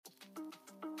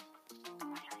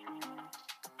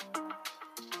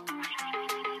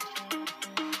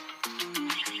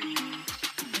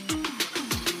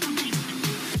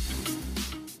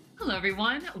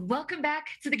everyone. Welcome back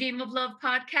to the Game of Love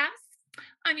podcast.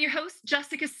 I'm your host,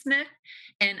 Jessica Smith,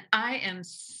 and I am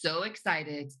so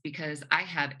excited because I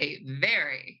have a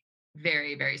very,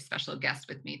 very, very special guest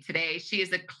with me today. She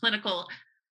is a clinical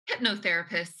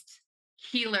hypnotherapist,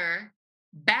 healer,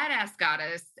 badass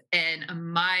goddess, and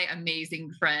my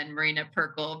amazing friend, Marina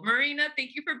Pirkle. Marina,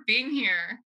 thank you for being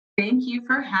here. Thank you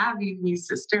for having me,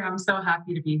 sister. I'm so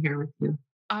happy to be here with you.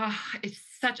 Oh, it's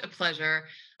such a pleasure.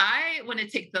 I want to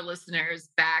take the listeners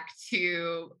back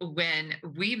to when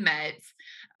we met.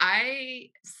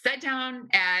 I sat down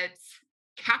at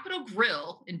Capitol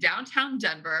Grill in downtown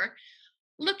Denver,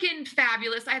 looking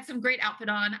fabulous. I had some great outfit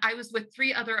on. I was with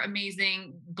three other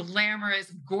amazing, glamorous,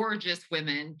 gorgeous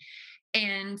women.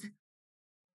 And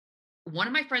one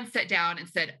of my friends sat down and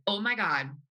said, "Oh my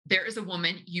God, there is a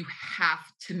woman you have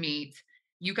to meet.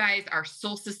 You guys are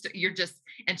soul sister. You're just,"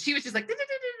 and she was just like, "Da, da, da,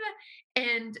 da, da."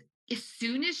 And as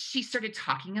soon as she started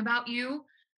talking about you,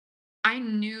 I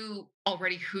knew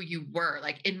already who you were.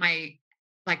 Like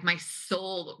my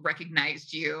soul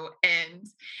recognized you. And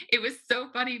it was so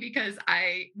funny because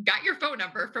I got your phone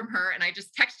number from her and I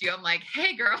just texted you. I'm like,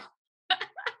 "Hey girl."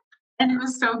 And it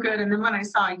was so good. And then when I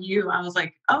saw you, I was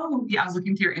like, oh, yeah, I was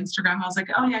looking through your Instagram. I was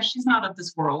like, oh, yeah, she's not of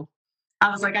this world.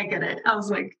 I was like, I get it. I was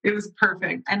like, it was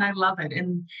perfect. And I love it.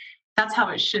 And that's how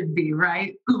it should be,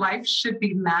 right? Life should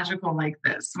be magical like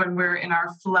this when we're in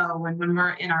our flow and when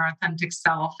we're in our authentic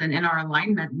self and in our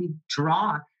alignment, we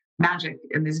draw magic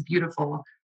in this beautiful,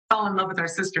 fall in love with our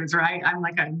sisters, right? I'm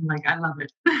like, I love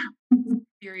it.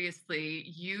 Seriously,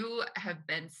 you have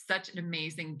been such an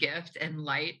amazing gift and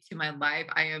light to my life.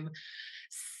 I am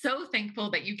so thankful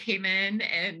that you came in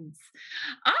and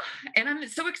I'm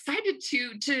so excited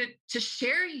to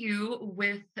share you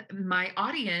with my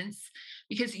audience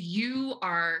because you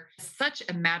are such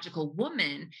a magical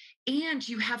woman and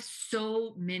you have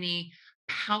so many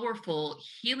powerful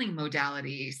healing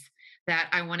modalities that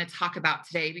I want to talk about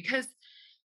today because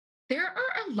there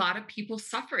are a lot of people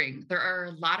suffering. There are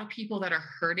a lot of people that are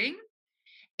hurting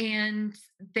and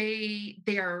they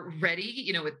are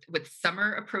ready, with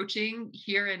summer approaching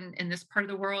here in this part of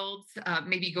the world,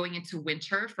 maybe going into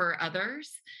winter for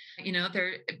others.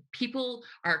 There people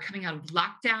are coming out of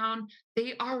lockdown.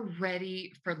 They are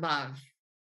ready for love.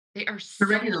 They are We're so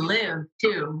ready to live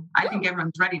too. I think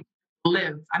everyone's ready to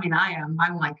live. I mean, I am.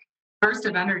 I'm like burst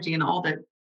of energy and all that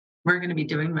we're going to be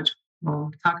doing, which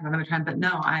we'll talk about another time. But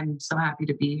no, I'm so happy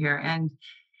to be here. And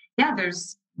yeah,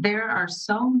 there are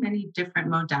so many different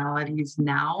modalities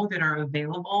now that are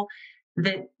available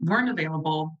that weren't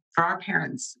available for our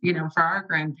parents, for our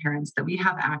grandparents that we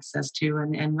have access to.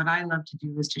 And what I love to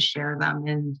do is to share them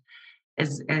and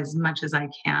as much as I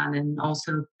can and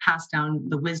also pass down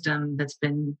the wisdom that's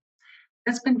been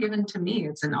given to me.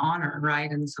 It's an honor,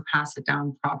 right? And so pass it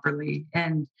down properly.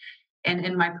 And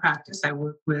in my practice, I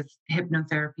work with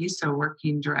hypnotherapy, so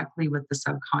working directly with the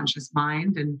subconscious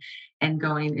mind and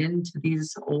going into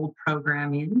these old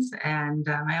programmings. And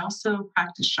I also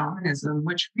practice shamanism,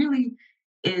 which really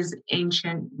is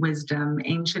ancient wisdom,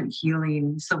 ancient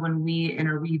healing. So when we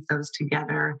interweave those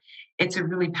together, it's a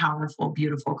really powerful,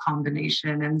 beautiful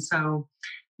combination. And so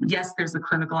yes, there's a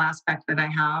clinical aspect that I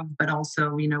have, but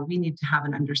also, we need to have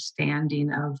an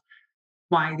understanding of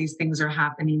why these things are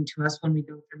happening to us when we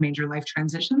go through major life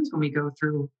transitions, when we go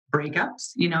through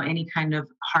breakups, any kind of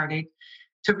heartache,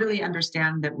 to really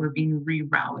understand that we're being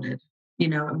rerouted.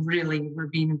 Really, we're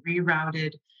being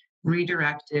rerouted,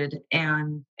 redirected,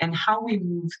 and how we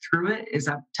move through it is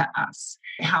up to us.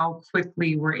 How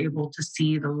quickly we're able to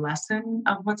see the lesson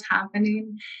of what's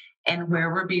happening and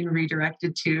where we're being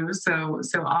redirected to. So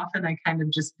often I kind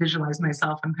of just visualize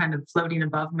myself. I'm kind of floating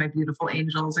above my beautiful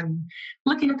angels and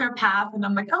looking at their path. And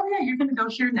I'm like, oh yeah, you're gonna go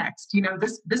here next.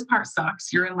 This part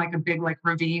sucks. You're in like a big like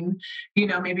ravine,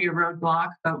 maybe a roadblock,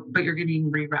 but you're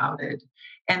getting rerouted.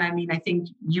 And I mean, I think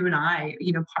you and I,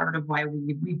 part of why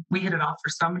we hit it off for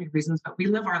so many reasons, but we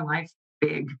live our life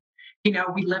big. We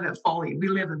live it fully. We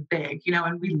live it big,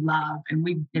 and we love and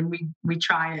we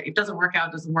try it. It doesn't work out,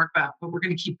 it doesn't work out, but we're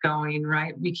going to keep going,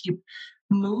 right? We keep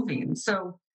moving.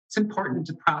 So it's important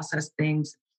to process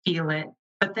things, feel it,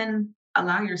 but then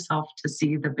allow yourself to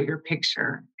see the bigger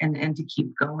picture and to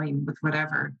keep going with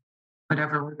whatever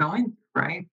we're going through,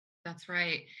 right? That's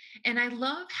right. And I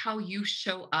love how you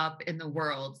show up in the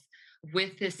world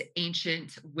with this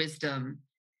ancient wisdom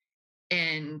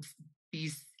and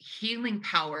these healing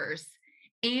powers.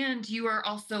 And you are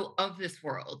also of this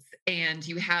world and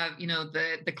you have,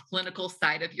 the clinical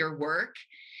side of your work.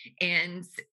 And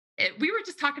we were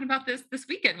just talking about this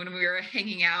weekend when we were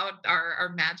hanging out,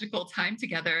 our magical time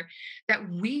together, that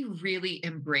we really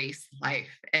embrace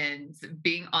life and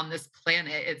being on this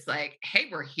planet. It's like, hey,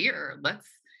 we're here. Let's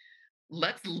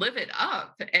live it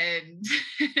up and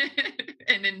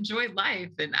and enjoy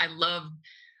life. And I love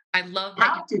that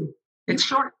Have to. you It's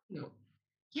short. have to.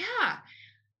 Yeah.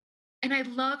 And I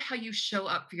love how you show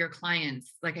up for your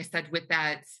clients, like I said, with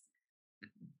that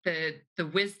the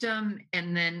wisdom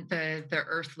and then the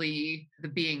earthly, the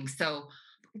being. So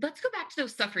let's go back to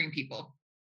those suffering people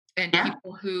and Yeah.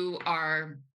 people who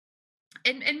are,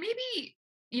 and maybe,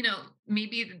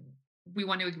 maybe we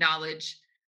want to acknowledge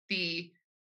the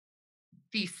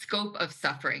the scope of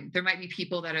suffering. There might be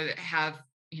people that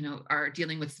are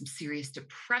dealing with some serious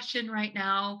depression right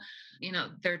now.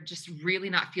 They're just really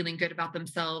not feeling good about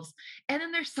themselves. And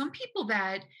then there's some people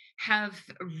that have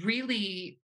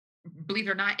really, believe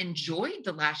it or not, enjoyed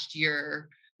the last year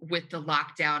with the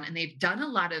lockdown, and they've done a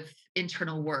lot of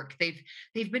internal work. They've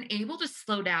been able to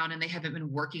slow down, and they haven't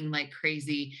been working like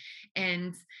crazy.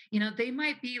 And they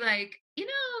might be like,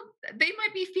 they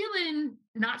might be feeling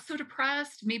not so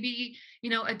depressed, maybe, a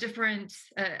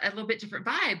little bit different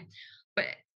vibe. But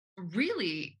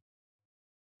really,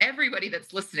 everybody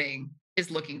that's listening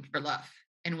is looking for love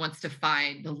and wants to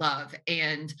find the love.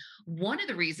 And one of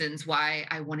the reasons why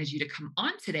I wanted you to come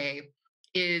on today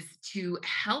is to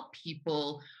help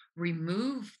people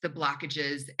remove the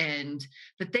blockages and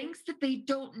the things that they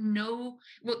don't know,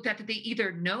 well, that they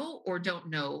either know or don't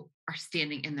know are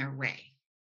standing in their way.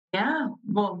 Yeah.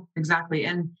 Well, exactly.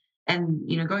 And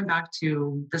going back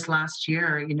to this last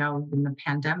year, in the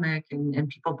pandemic and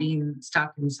people being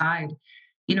stuck inside,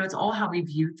 it's all how we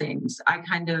view things. I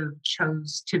kind of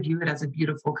chose to view it as a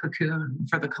beautiful cocoon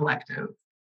for the collective,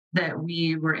 that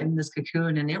we were in this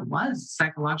cocoon, and it was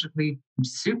psychologically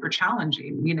super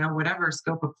challenging. Whatever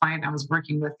scope of client I was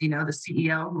working with, the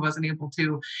CEO who wasn't able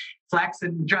to flex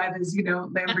and drive his,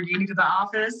 Lamborghini to the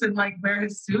office and like wear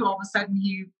his suit, all of a sudden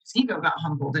his ego got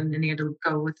humbled, and he had to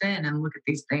go within and look at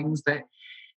these things that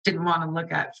didn't want to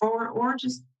look at, or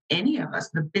just any of us.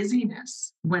 The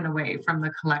busyness went away from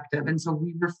the collective, and so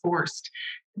we were forced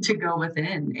to go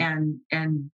within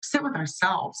and sit with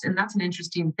ourselves. And that's an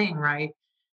interesting thing, right?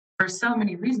 For so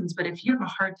many reasons. But if you have a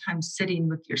hard time sitting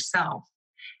with yourself,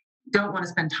 don't want to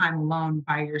spend time alone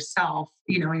by yourself,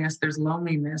 yes, there's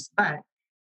loneliness. But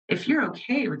if you're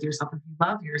okay with yourself, if you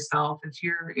love yourself, if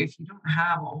you don't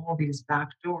have all these back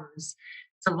doors,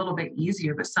 it's a little bit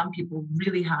easier. But some people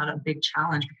really had a big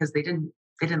challenge because they didn't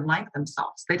like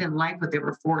themselves. They didn't like what they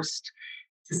were forced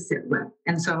to sit with.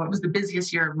 And so it was the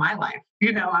busiest year of my life.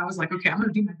 I was like, okay, I'm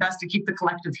going to do my best to keep the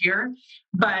collective here.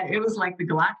 But it was like the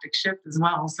galactic shift as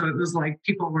well. So it was like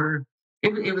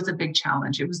it was a big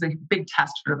challenge. It was a big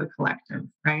test for the collective,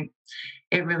 right?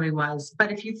 It really was.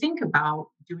 But if you think about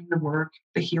doing the work,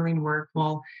 the healing work,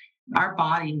 well, our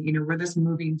body, we're this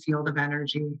moving field of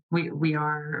energy. We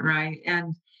are, right?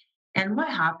 And what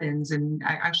happens, and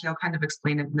I'll kind of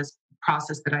explain it in this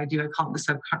process that I do. I call it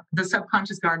the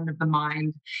subconscious garden of the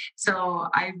mind. So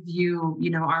I view,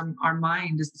 our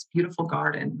mind is this beautiful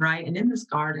garden, right? And in this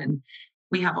garden,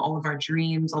 we have all of our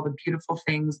dreams, all the beautiful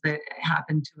things that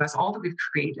happen to us, all that we've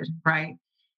created, right?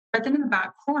 But then in the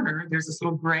back corner, there's this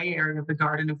little gray area of the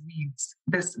garden of weeds,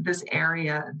 this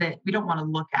area that we don't want to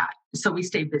look at. So we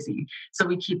stay busy. So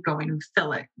we keep going and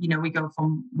fill it. We go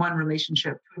from one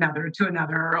relationship to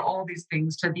another, all these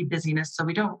things to be busyness. So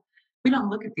we don't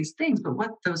look at these things. But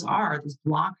what those are, these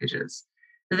blockages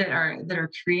that are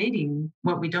creating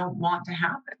what we don't want to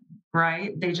happen,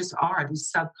 right? They just are these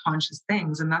subconscious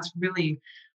things. And that's really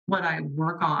what I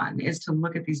work on, is to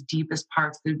look at these deepest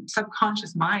parts. The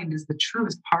subconscious mind is the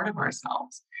truest part of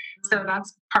ourselves. So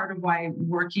that's part of why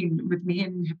working with me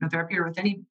in hypnotherapy or with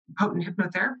any potent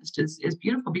hypnotherapist is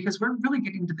beautiful, because we're really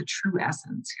getting to the true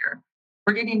essence here.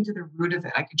 We're getting to the root of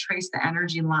it. I could trace the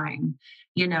energy line,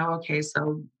 okay,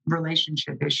 so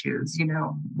relationship issues,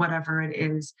 whatever it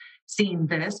is, seeing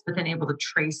this, but then able to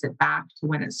trace it back to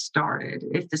when it started,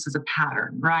 if this is a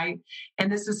pattern, right?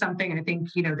 And this is something I think,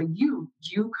 that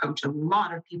you coach a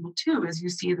lot of people too, as you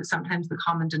see that sometimes the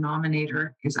common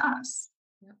denominator is us.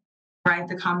 Yep. Right?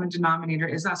 The common denominator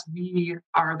is us. We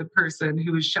are the person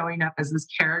who is showing up as this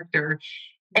character.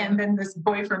 And then this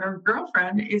boyfriend or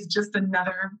girlfriend is just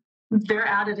they're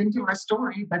added into our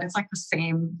story, but it's like the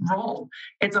same role.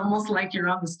 It's almost like you're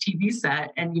on this TV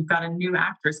set and you've got a new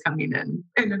actress coming in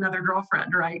and another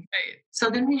girlfriend, right? Right. So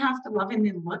then we have to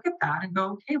lovingly look at that and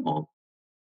go, okay, well,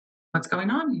 what's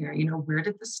going on here? Where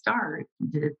did this start?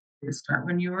 Did it start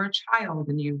when you were a child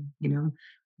and you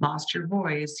lost your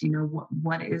voice,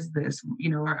 what is this?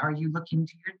 Are you looking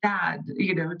to your dad,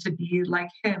 to be like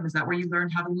him? Is that where you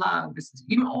learned how to love?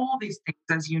 All these things,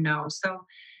 as you know.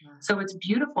 So it's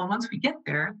beautiful. And once we get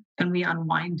there and we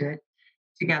unwind it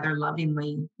together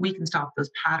lovingly, we can stop those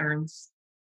patterns.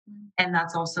 And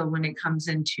that's also when it comes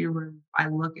into where I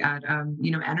look at,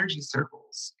 energy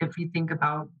circles. If you think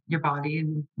about your body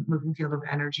and moving field of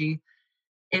energy,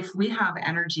 if we have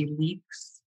energy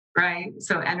leaks, right?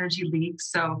 So energy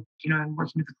leaks. So, I'm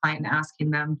working with a client and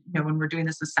asking them, when we're doing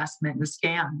this assessment, the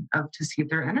scan of to see if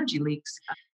there are energy leaks,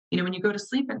 when you go to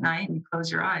sleep at night and you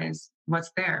close your eyes,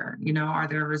 what's there? Are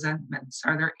there resentments?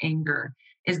 Are there anger?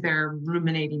 Is there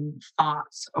ruminating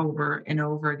thoughts over and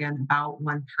over again about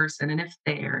one person? And if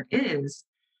there is,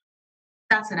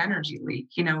 that's an energy leak.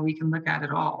 We can look at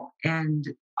it all. And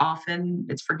often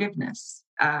it's forgiveness.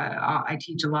 I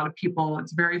teach a lot of people.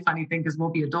 It's a very funny thing because we'll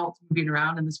be adults moving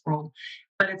around in this world,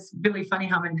 but it's really funny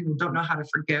how many people don't know how to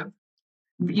forgive,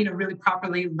 really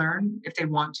properly learn if they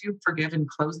want to forgive and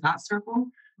close that circle,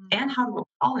 and how to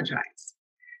apologize.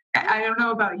 I don't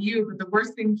know about you, but the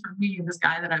worst thing for me and this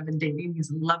guy that I've been dating,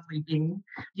 he's a lovely being,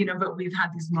 but we've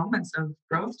had these moments of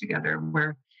growth together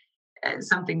where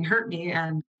something hurt me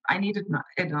and I needed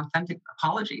an authentic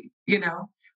apology,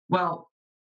 Well,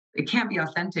 it can't be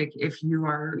authentic if you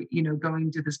are,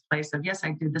 going to this place of, yes,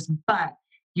 I did this, but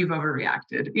you've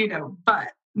overreacted,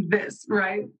 but this,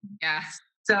 right? Yeah.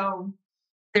 So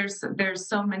there's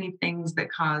so many things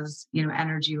that cause,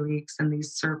 energy leaks in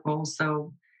these circles.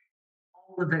 So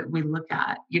all of it we look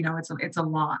at, it's a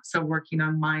lot. So working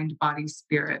on mind, body,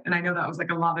 spirit. And I know that was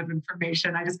like a lot of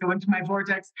information. I just go into my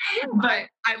vortex, but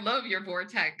I love your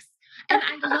vortex. And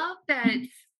I love that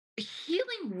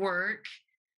healing work,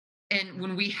 and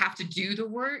when we have to do the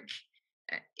work,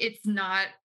 it's not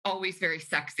always very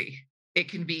sexy. It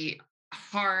can be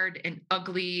hard and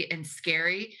ugly and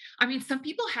scary. I mean, some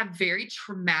people have very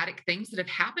traumatic things that have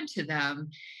happened to them.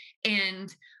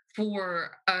 And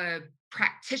for a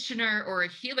practitioner or a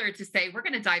healer to say, we're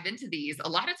going to dive into these, a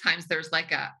lot of times there's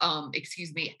like a,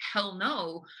 excuse me, hell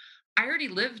no. I already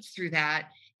lived through that.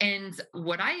 And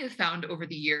what I have found over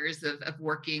the years of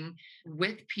working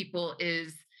with people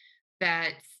is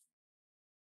that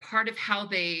part of how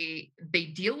they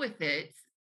deal with it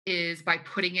is by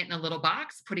putting it in a little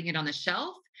box, putting it on the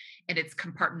shelf, and it's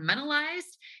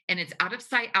compartmentalized and it's out of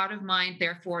sight, out of mind.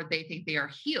 Therefore, they think they are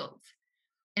healed.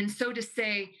 And so to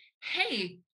say,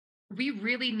 hey, we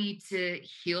really need to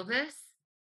heal this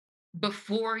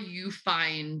before you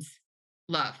find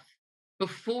love,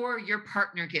 before your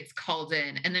partner gets called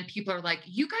in. And then people are like,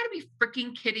 you got to be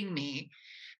freaking kidding me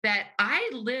that I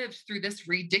lived through this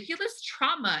ridiculous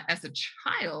trauma as a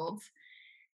child.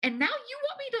 And now you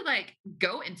want me to like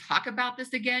go and talk about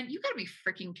this again? You got to be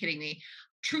freaking kidding me.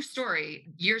 True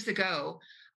story. Years ago,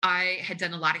 I had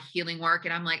done a lot of healing work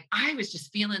and I'm like, I was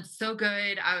just feeling so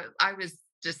good. I was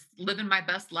just living my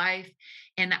best life.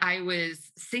 And I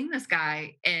was seeing this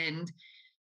guy and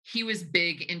he was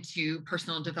big into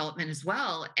personal development as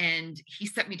well. And he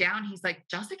set me down. He's like,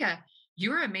 Jessica,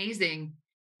 you're amazing.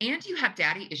 And you have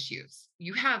daddy issues.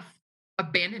 You have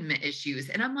abandonment issues.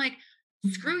 And I'm like,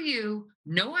 screw you.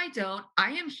 No, I don't.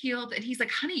 I am healed. And he's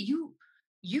like, honey,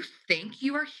 you think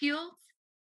you are healed,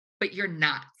 but you're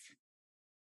not.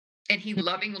 And he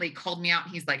lovingly called me out.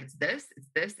 And he's like, it's this, it's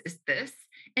this, it's this.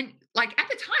 And like at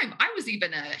the time, I was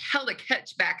even a hella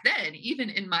catch back then, even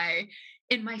in my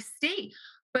state.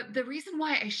 But the reason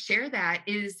why I share that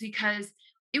is because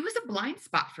it was a blind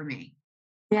spot for me.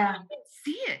 Yeah. I didn't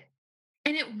see it.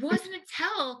 And it wasn't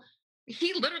until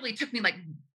he literally took me like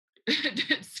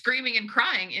screaming and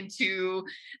crying into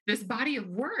this body of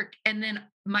work. And then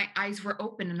my eyes were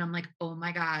open and I'm like, oh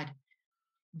my God,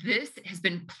 this has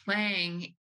been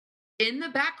playing in the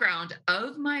background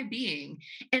of my being.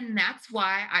 And that's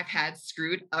why I've had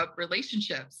screwed up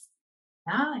relationships.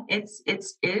 Yeah, it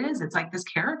is. It's like this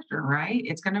character, right?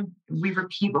 We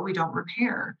repeat what we don't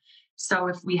repair. So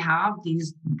if we have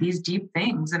these deep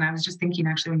things, and I was just thinking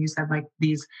actually when you said like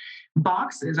these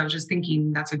boxes, I was just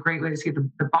thinking that's a great way to see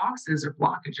the boxes are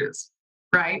blockages,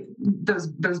 right? Those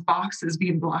boxes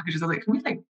being blockages. I was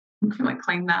like, can we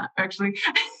claim that actually?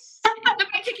 Somebody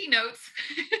taking notes.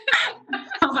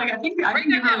 I was like, I think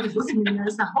everyone who's listening to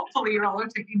this, hopefully you're all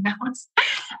taking notes.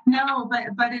 No,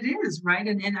 but it is, right?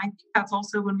 And I think that's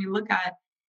also when we look at,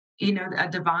 a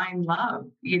divine love,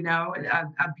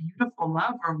 a beautiful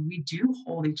love where we do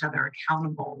hold each other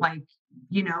accountable, like,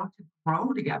 to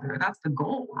grow together. That's the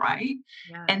goal, right?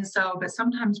 Yeah. And so, but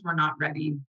sometimes we're not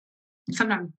ready.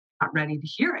 Sometimes not ready to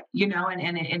hear it,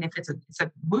 and if it's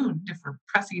a wound, if we're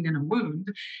pressing in a wound,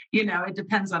 it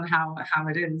depends on how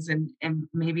it is. And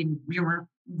maybe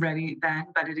ready then,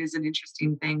 but it is an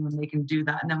interesting thing when they can do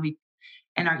that. And then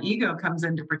and our ego comes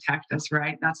in to protect us,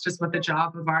 right? That's just what the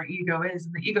job of our ego is.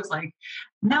 And the ego's like,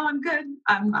 no, I'm good.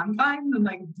 I'm fine. And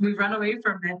like we run away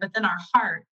from it. But then our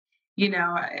heart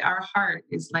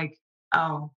is like,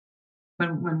 oh,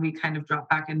 when we kind of drop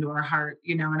back into our heart,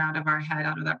 and out of our head,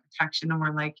 out of that protection, and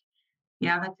we're like,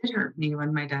 yeah, that did hurt me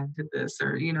when my dad did this,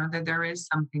 or that there is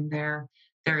something there.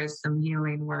 There is some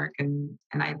healing work, and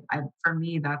I for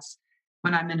me, that's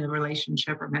when I'm in a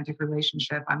relationship, romantic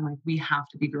relationship. I'm like, we have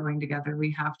to be growing together.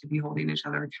 We have to be holding each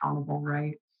other accountable,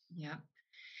 right? Yeah.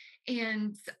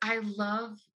 And I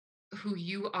love who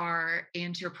you are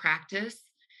and your practice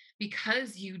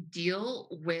because you deal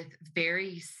with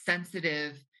very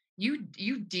sensitive,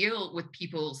 you deal with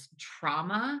people's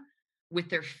trauma, with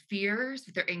their fears,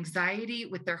 with their anxiety,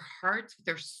 with their hearts, with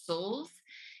their souls.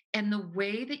 And the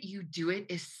way that you do it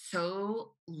is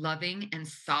so loving and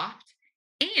soft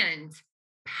and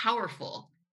powerful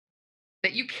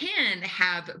that you can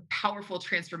have powerful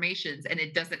transformations and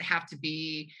it doesn't have to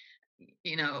be,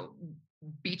 you know,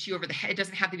 beat you over the head. It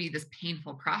doesn't have to be this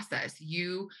painful process.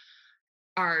 You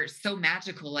are so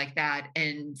magical like that.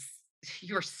 And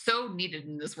you're so needed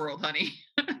in this world, honey.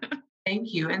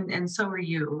 Thank you, and so are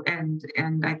you, and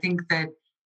I think that,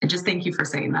 and just thank you for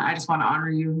saying that. I just want to honor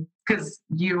you because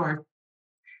you are.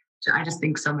 I just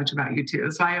think so much about you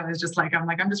too. So I always just like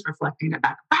I'm just reflecting it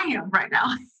back. Bam, right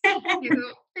now. Thank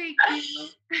you. Thank you.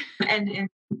 and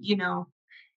you know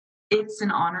it's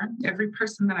an honor. Every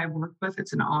person that I work with,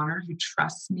 it's an honor who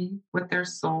trusts me with their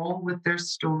soul, with their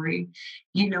story.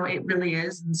 It really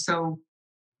is. And so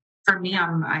for me,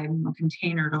 I'm a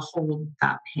container to hold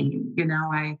that pain.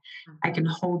 I can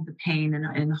hold the pain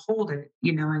and hold it,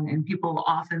 and people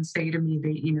often say to me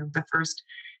that, the first,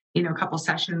 couple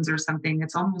sessions or something,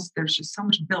 it's almost, there's just so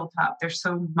much built up. There's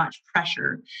so much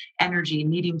pressure, energy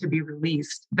needing to be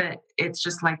released. But it's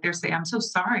just like they're saying, I'm so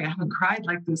sorry, I haven't cried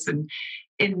like this in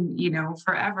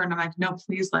forever. And I'm like, no,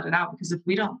 please let it out. Because if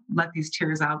we don't let these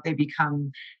tears out, they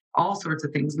become all sorts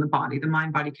of things in the body. The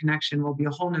mind body connection will be a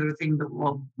whole nother thing that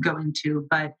we'll go into.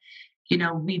 But,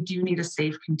 we do need a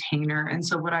safe container. And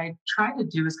so what I try to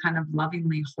do is kind of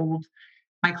lovingly hold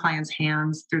my clients'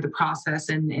 hands through the process,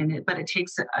 but it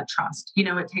takes a trust.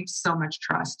 It takes so much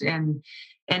trust. And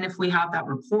if we have that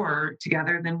rapport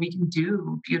together, then we can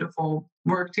do beautiful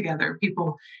work together.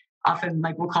 People often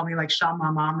will call me like Shaw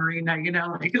Mama Marina,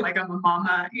 like I'm a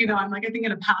mama. I'm like, I think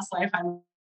in a past life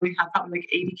we had probably like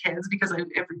 80 kids because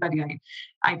everybody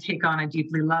I take on, I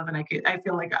deeply love. And I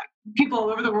feel like people all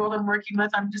over the world I'm working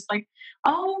with, I'm just like,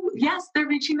 oh yes, they're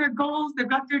reaching their goals. They've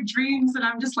got their dreams. And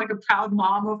I'm just like a proud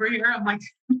mom over here. I'm like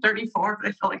 34, but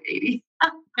I feel like 80.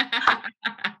 Oh,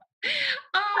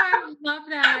 I love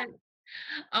that.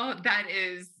 Oh, that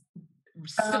is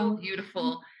so Um,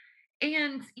 beautiful.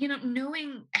 And,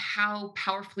 knowing how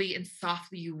powerfully and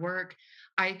softly you work,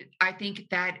 I think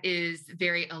that is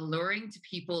very alluring to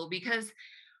people because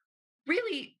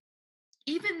really,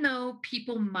 even though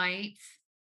people might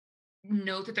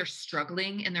know that they're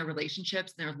struggling in their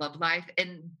relationships, in their love life,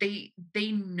 and they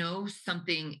know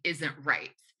something isn't right.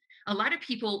 A lot of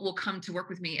people will come to work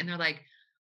with me and they're like,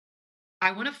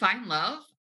 I want to find love.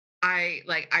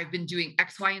 I've been doing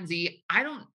X, Y, and Z. I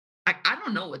don't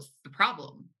know what's the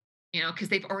problem, because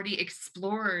they've already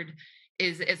explored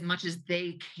as much as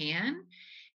they can.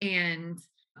 And,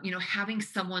 having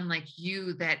someone like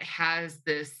you that has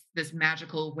this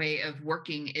magical way of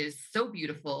working is so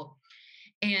beautiful.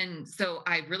 And so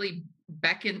I really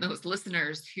beckon those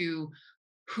listeners who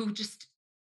just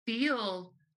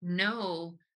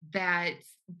know that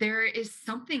there is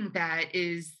something that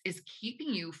is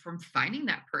keeping you from finding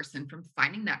that person, from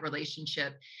finding that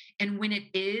relationship. And when it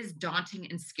is daunting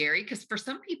and scary, because for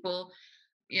some people,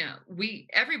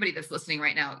 everybody that's listening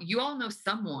right now, you all know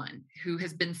someone who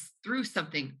has been through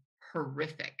something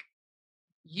horrific.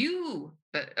 You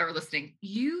that are listening,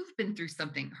 you've been through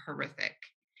something horrific.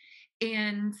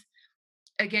 And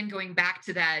again, going back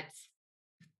to that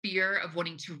fear of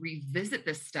wanting to revisit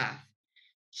this stuff,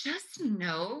 just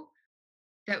know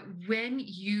that when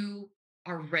you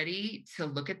are ready to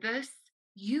look at this,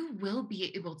 you will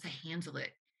be able to handle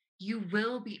it. You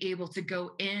will be able to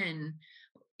go in,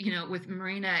 with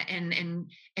Marina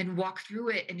and walk through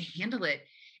it and handle it.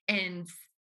 And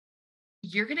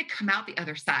you're going to come out the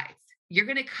other side. You're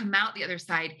going to come out the other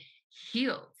side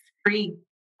healed. Free,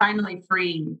 finally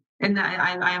free. And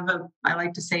I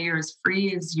like to say you're as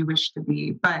free as you wish to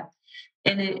be. But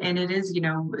and it is, and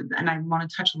I want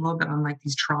to touch a little bit on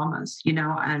these traumas,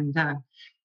 and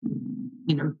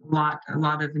a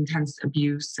lot of intense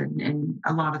abuse and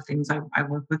a lot of things. I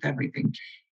work with everything.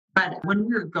 But when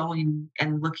we're going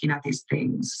and looking at these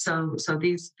things, so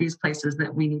these places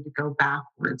that we need to go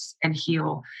backwards and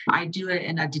heal, I do it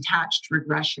in a detached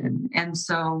regression. And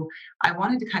so I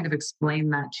wanted to kind of explain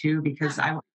that too, because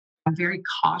I'm very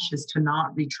cautious to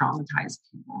not re-traumatize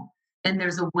people. And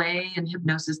there's a way in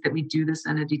hypnosis that we do this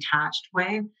in a detached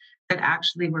way, that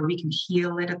actually where we can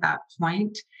heal it at that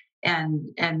point and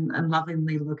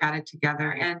lovingly look at it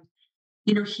together. And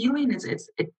healing is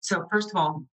so first of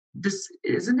all, this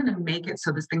isn't going to make it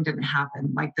so this thing didn't happen.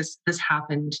 Like this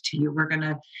happened to you. We're going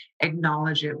to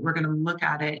acknowledge it. We're going to look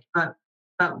at it. But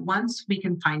once we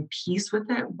can find peace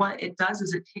with it, what it does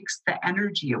is it takes the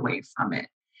energy away from it.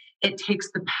 It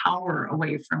takes the power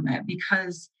away from it,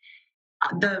 because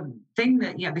the thing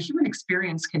that, yeah, the human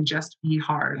experience can just be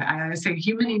hard. I say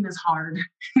humaning is hard,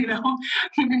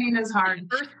 humaning is hard.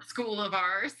 Birth school of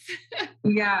ours.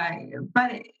 Yeah,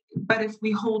 but if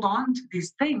we hold on to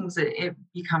these things, it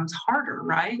becomes harder,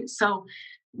 right? So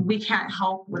we can't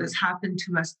help what has happened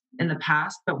to us in the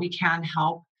past, but we can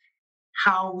help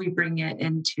how we bring it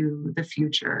into the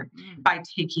future by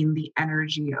taking the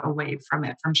energy away from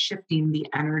it, from shifting the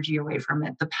energy away from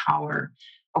it, the power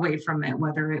away from it,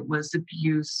 whether it was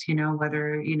abuse,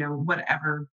 whether,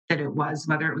 whatever that it was,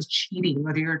 whether it was cheating,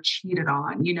 whether you're cheated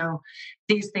on,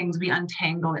 these things, we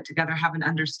untangle it together, have an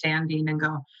understanding and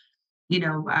go,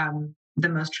 the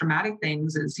most traumatic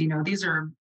things is, these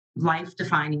are life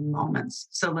defining moments.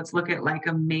 So let's look at like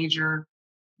a major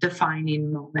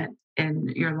defining moment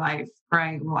in your life,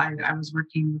 right? Well, I was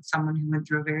working with someone who went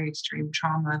through a very extreme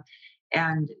trauma.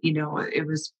 And, it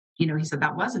was, he said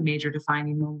that was a major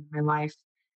defining moment in my life,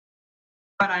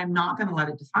 but I'm not going to let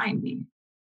it define me.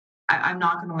 I'm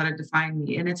not going to let it define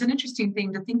me. And it's an interesting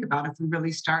thing to think about if we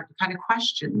really start to kind of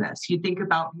question this. You think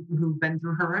about people who've been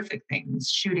through horrific things,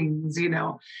 shootings,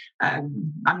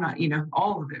 I'm not,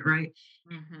 all of it, right?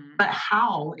 Mm-hmm. But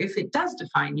how, if it does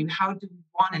define you, how do we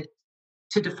want it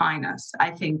to define us? I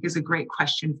think is a great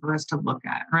question for us to look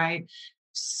at, right?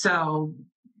 So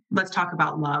let's talk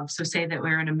about love. So say that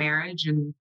we're in a marriage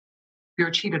and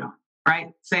you're cheated on,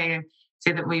 right? Say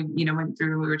that we, we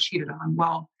were cheated on.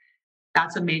 Well,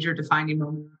 that's a major defining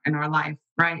moment in our life,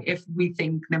 right? If we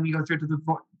think, then we go through to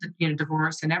the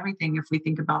divorce and everything, if we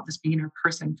think about this being our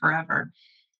person forever.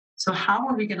 So how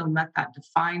are we going to let that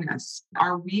define us?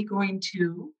 Are we going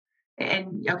to,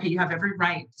 and okay, you have every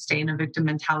right to stay in a victim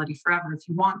mentality forever if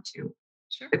you want to.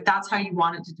 Sure. If that's how you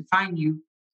want it to define you,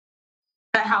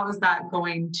 but how is that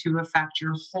going to affect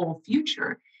your whole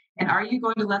future? And are you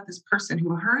going to let this person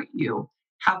who hurt you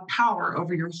have power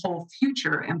over your whole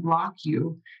future and block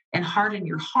you and harden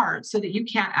your heart so that you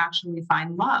can't actually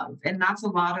find love? And that's a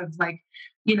lot of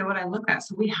what I look at.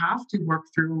 So we have to work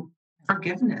through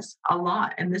forgiveness a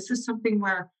lot. And this is something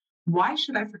where, why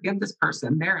should I forgive this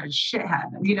person? They're a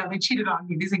shithead. They cheated on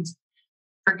me. These things,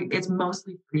 it's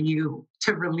mostly for you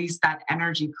to release that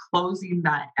energy, closing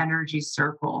that energy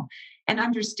circle and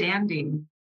understanding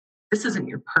this isn't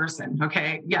your person.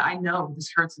 Okay. Yeah, I know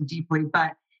this hurts deeply,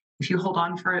 but if you hold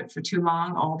on for it for too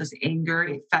long, all this anger,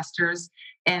 it festers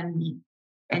and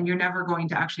you're never going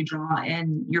to actually draw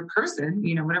in your person,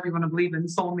 whatever you want to believe in,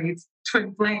 soulmates,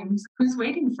 twin flames, who's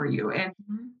waiting for you. And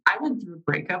I went through a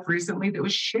breakup recently that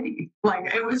was shitty.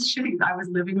 Like it was shitty. I was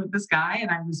living with this guy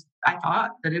and I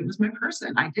thought that it was my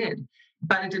person. I did,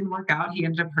 but it didn't work out. He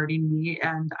ended up hurting me.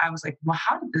 And I was like, well,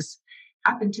 how did this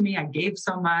happen to me? I gave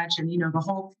so much. And, the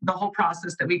whole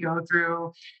process that we go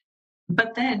through.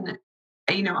 But then,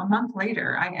 a month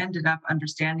later, I ended up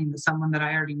understanding that someone that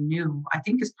I already knew, I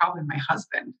think is probably my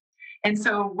husband. And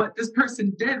so what this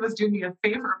person did was do me a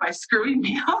favor by screwing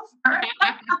me over. And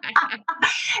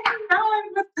now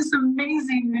I'm with this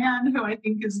amazing man who I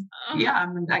think is, I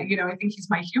think he's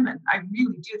my human. I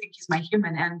really do think he's my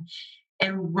human.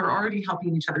 And we're already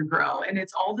helping each other grow. And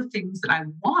it's all the things that I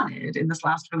wanted in this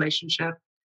last relationship,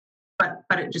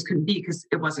 but it just couldn't be because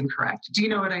it wasn't correct. Do you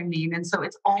know what I mean? And so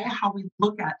it's all how we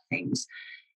look at things.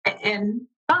 But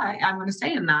I'm going to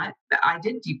say in that I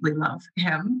did deeply love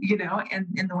him, and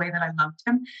in the way that I loved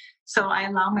him. So I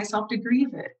allow myself to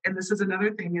grieve it. And this is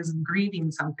another thing, is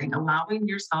grieving something, allowing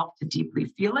yourself to deeply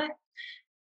feel it,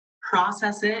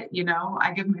 process it.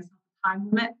 I give myself a time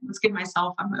limit.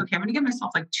 I'm going to give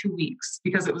myself like 2 weeks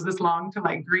because it was this long to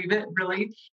grieve it.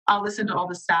 Really. I'll listen to all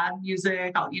the sad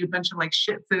music. I'll eat a bunch of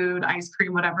shit food, ice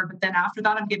cream, whatever. But then after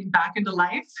that, I'm getting back into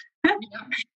life.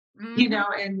 Yeah.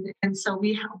 And so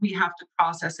we have to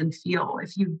process and feel.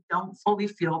 If you don't fully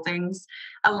feel things,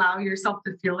 allow yourself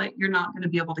to feel it, you're not going to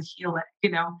be able to heal it,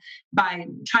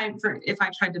 if I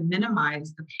tried to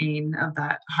minimize the pain of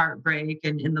that heartbreak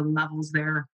and in the levels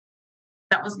there,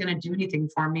 that was going to do anything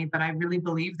for me. But I really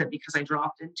believe that because I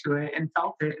dropped into it and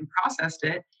felt it and processed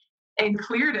it and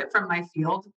cleared it from my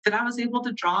field, that I was able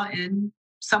to draw in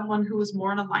someone who was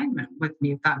more in alignment with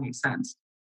me, if that makes sense.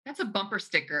 That's a bumper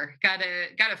sticker.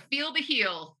 Gotta feel the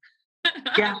heel.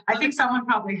 Yeah, I I love it. think someone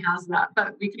probably has that,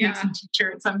 but we can make Yeah, some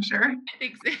t-shirts, I'm sure. I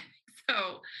think so.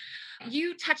 So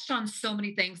you touched on so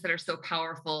many things that are so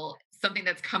powerful. Something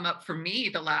that's come up for me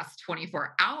the last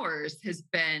 24 hours has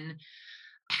been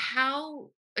how,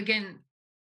 again,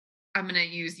 I'm going to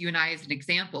use you and I as an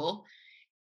example.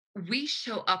 We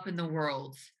show up in the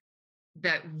world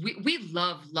that we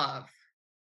love love.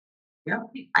 Yep.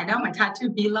 We, I know my we, tattoo,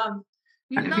 be love.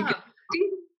 we I don't think love.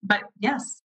 it's, but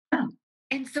yes. Yeah.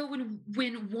 And so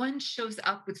when one shows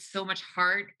up with so much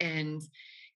heart and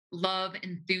love,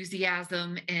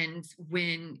 enthusiasm, and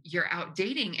when you're out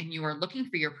dating and you are looking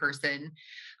for your person,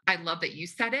 I love that you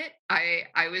said it.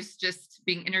 I was just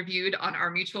being interviewed on our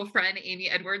mutual friend Amy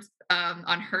Edwards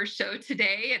on her show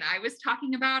today, and I was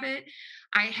talking about it.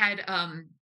 I had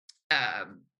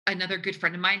another good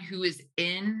friend of mine who is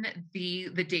in the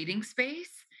dating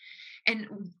space,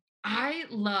 and I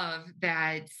love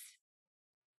that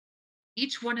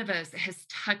each one of us has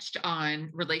touched on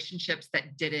relationships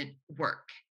that didn't work.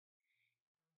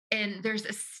 And there's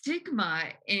a stigma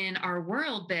in our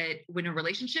world that when a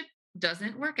relationship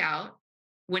doesn't work out,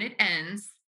 when it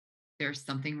ends, there's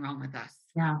something wrong with us.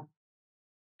 Yeah.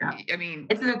 Yeah. I mean,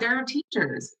 It's that there are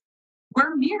teachers.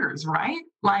 We're mirrors, right?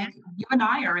 yeah, Like you and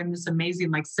I are in this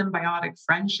amazing, like symbiotic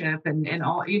friendship and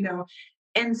all,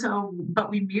 and so, but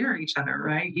we mirror each other,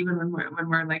 right? Even when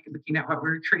we're like looking at what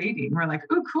we're creating, we're like,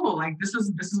 oh, cool. Like this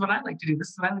is what I like to do.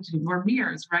 This is what I like to do. We're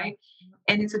mirrors, right?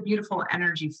 And it's a beautiful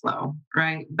energy flow,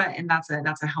 right? But and that's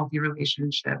a healthy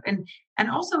relationship. And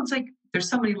also it's like there's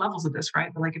so many levels of this,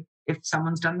 right? But like if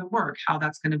someone's done the work, how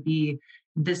that's going to be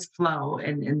this flow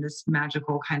and this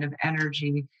magical kind of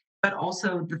energy. But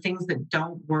also the things that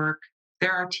don't work,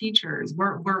 there are teachers.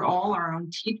 We're all our own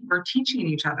we're teaching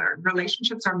each other.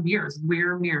 Relationships are mirrors.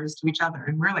 We're mirrors to each other.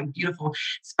 And we're like beautiful,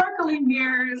 sparkly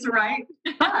mirrors, right?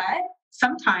 But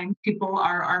sometimes people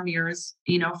are our mirrors,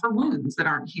 for wounds that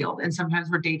aren't healed. And sometimes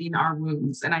we're dating our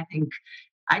wounds. And I think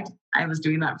I I was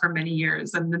doing that for many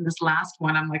years. And then this last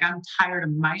one, I'm like, I'm tired of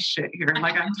my shit here.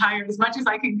 Like I'm tired as much as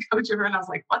I can coach everyone. I was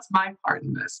like, what's my part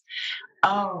in this?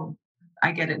 Oh,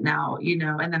 I get it now,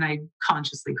 and then I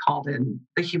consciously called in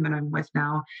the human I'm with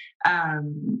now.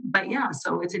 But yeah,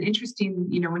 so it's an interesting,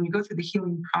 when you go through the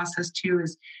healing process too,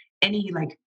 is any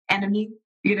like enemy,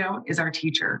 is our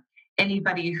teacher.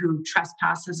 Anybody who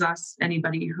trespasses us,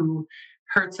 anybody who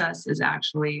hurts us is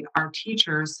actually our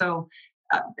teacher. So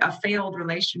a failed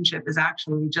relationship is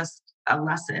actually just a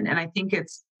lesson. And I think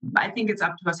it's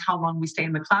up to us how long we stay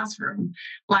in the classroom.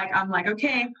 Like I'm like,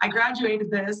 okay, I graduated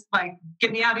this, like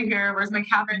get me out of here. Where's my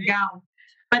cap and gown?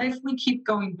 But if we keep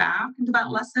going back into that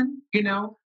lesson,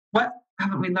 what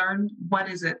haven't we learned? What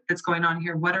is it that's going on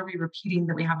here? What are we repeating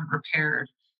that we haven't repaired?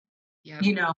 yep,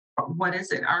 you know what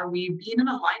is it? Are we being in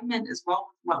alignment as well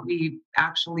with what we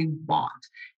actually want?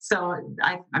 So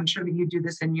I'm sure that you do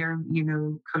this in your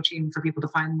coaching for people to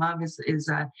find love is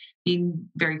being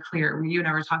very clear. You and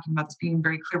I were talking about this, being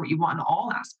very clear what you want in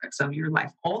all aspects of your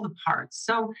life, all the parts.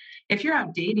 So if you're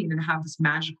out dating and have this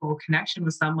magical connection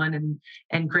with someone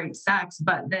and great sex,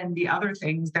 but then the other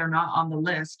things, they're not on the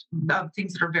list of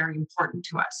things that are very important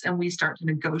to us, and we start to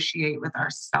negotiate with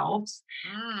ourselves,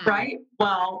 mm, right?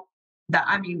 Well, that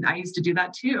I mean, I used to do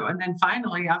that too. And then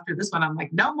finally, after this one, I'm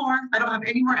like, no more. I don't have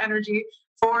any more energy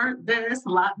for this.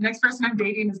 Next person I'm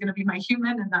dating is going to be my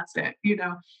human, and that's it.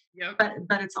 yep,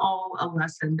 But it's all a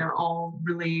lesson. They're all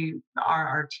really are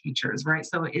our teachers, right?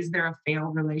 So, is there a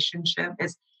failed relationship?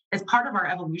 It's part of our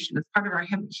evolution. It's part of our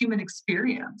human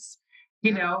experience.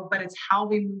 yep. But it's how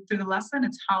we move through the lesson.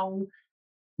 It's how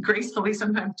gracefully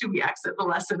sometimes do we exit the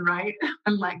lesson, right,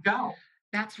 and let go.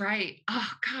 That's right. Oh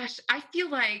gosh, I feel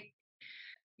like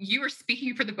you were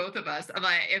speaking for the both of us. I'm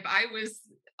like, if I was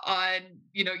on,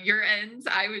 your ends,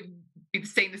 I would be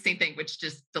saying the same thing, which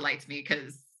just delights me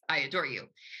because I adore you.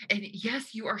 And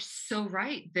yes, you are so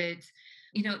right that,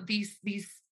 these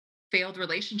failed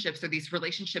relationships or these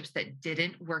relationships that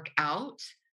didn't work out,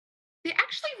 they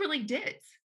actually really did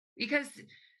because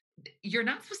you're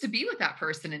not supposed to be with that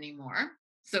person anymore.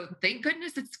 So thank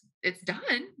goodness it's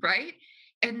done, right?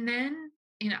 And then,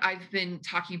 I've been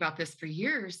talking about this for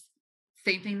years.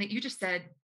 Same thing that you just said.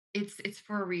 It's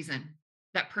for a reason.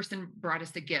 That person brought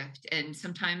us a gift, and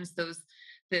sometimes those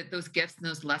gifts and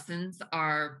those lessons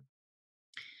are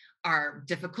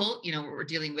difficult. We're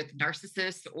dealing with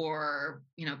narcissists or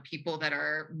people that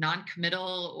are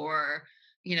non-committal or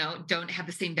don't have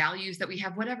the same values that we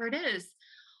have. Whatever it is,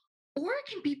 or it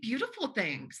can be beautiful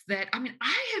things that, I mean,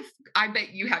 I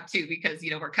bet you have too, because,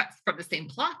 we're cut from the same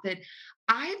cloth, that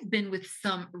I've been with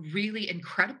some really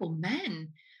incredible men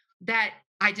that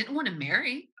I didn't want to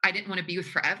marry. I didn't want to be with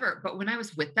forever. But when I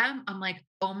was with them, I'm like,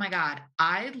 oh my God,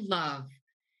 I love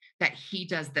that he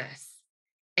does this.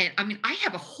 And I mean, I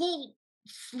have a whole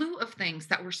slew of things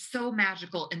that were so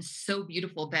magical and so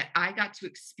beautiful that I got to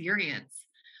experience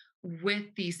with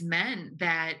these men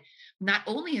that not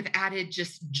only have added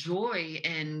just joy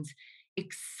and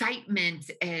excitement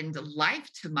and life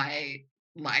to my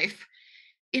life,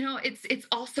 it's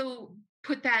also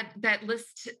put that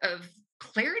list of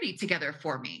clarity together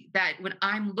for me, that when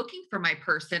I'm looking for my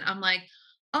person, I'm like,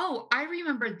 oh, I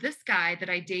remember this guy that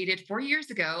I dated 4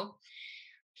 years ago.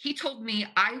 He told me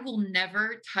I will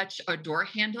never touch a door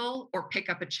handle or pick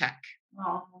up a check.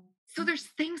 Oh, So there's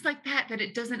things like that, that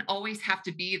it doesn't always have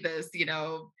to be this,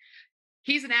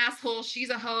 he's an asshole, she's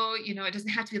a hoe, it doesn't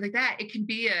have to be like that. It can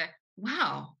be a,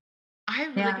 wow, I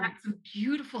really yeah. got some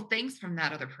beautiful things from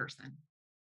that other person.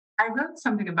 I wrote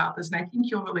something about this, and I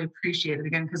think you'll really appreciate it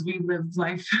again because we lived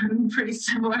life pretty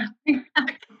similarly.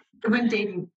 When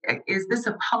dating, is this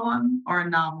a poem or a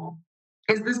novel?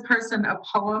 Is this person a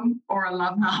poem or a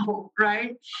love novel?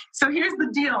 Right. So here's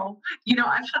the deal.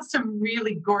 I've had some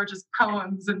really gorgeous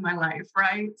poems in my life,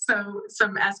 right? So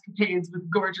some escapades with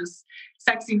gorgeous,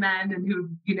 sexy men, and who,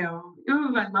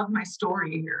 ooh, I love my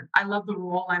story here. I love the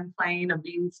role I'm playing of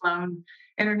being flown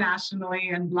internationally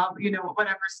and love,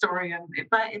 whatever story.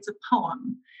 But it's a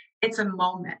poem, it's a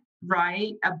moment,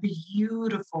 right? A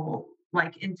beautiful,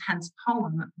 like intense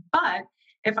poem. But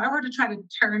if I were to try to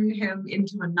turn him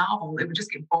into a novel, it would just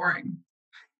get boring.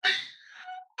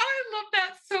 I love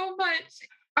that so much.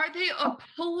 Are they a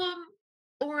poem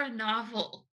or a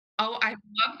novel? Oh, I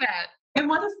love that. And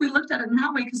what if we looked at it in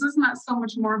that way? Because isn't that so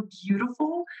much more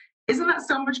beautiful? Isn't that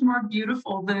so much more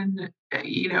beautiful than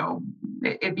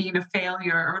it being a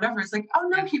failure or whatever? It's like, oh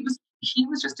no, Yeah. he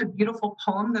was just a beautiful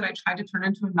poem that I tried to turn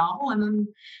into a novel, and then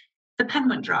the pen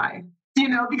went dry,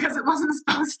 because it wasn't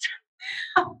supposed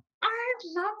to. I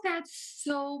love that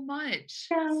so much.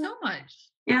 Yeah. So much.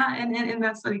 Yeah, and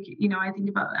that's like, I think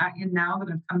about that, and now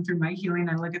that I've come through my healing,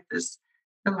 I look at this,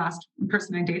 the last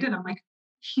person I dated, I'm like,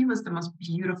 he was the most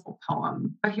beautiful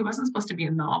poem, but he wasn't supposed to be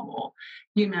a novel.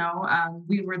 We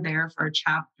were there for a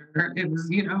chapter. It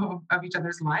was, of each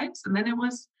other's lives, and then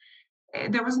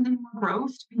there wasn't any more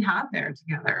growth to be had there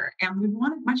together, and we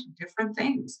wanted much different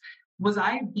things. Was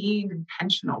I being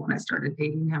intentional when I started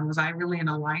dating him? Was I really in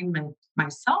alignment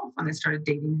myself when I started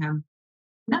dating him?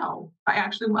 No, I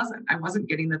actually wasn't. I wasn't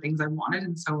getting the things I wanted.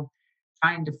 And so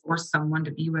trying to force someone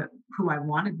to be with who I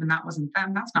wanted when that wasn't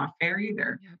them, that's not fair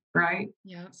either. Yeah. Right.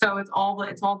 Yeah. So it's all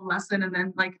the lesson. And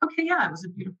then like, okay, yeah, it was a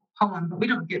beautiful poem, but we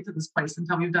don't get to this place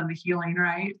until we've done the healing,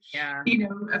 right? Yeah.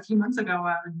 A few months ago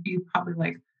I would be probably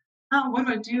like, oh, what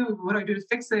do I do? What do I do to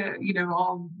fix it?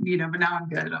 But now I'm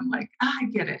good. I'm like, I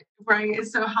get it. Right. And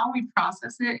so how we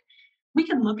process it, we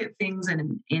can look at things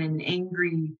in an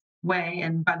angry way.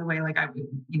 And by the way, like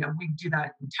we do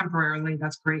that temporarily.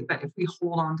 That's great. But if we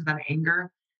hold on to that anger,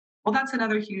 well, that's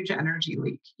another huge energy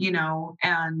leak,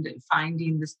 and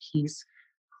finding this peace,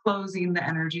 closing the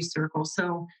energy circle.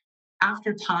 So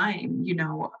after time,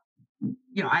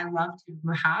 I love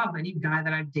to have any guy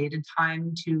that I've dated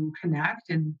time to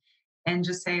connect and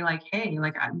just say like, hey,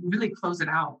 like I really close it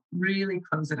out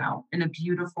in a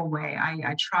beautiful way.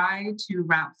 I try to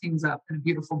wrap things up in a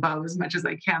beautiful bow as much as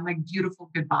I can, like beautiful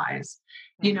goodbyes.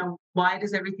 Right. Why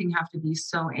does everything have to be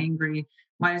so angry?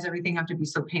 Why does everything have to be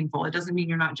so painful? It doesn't mean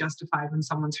you're not justified when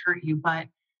someone's hurt you, but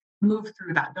move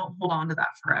through that. Don't hold on to that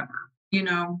forever.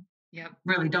 Yep.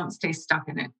 Really don't stay stuck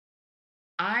in it.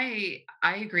 I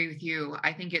agree with you.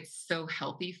 I think it's so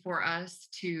healthy for us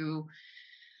to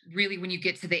really, when you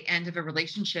get to the end of a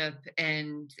relationship,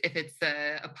 and if it's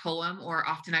a poem, or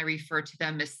often I refer to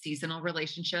them as seasonal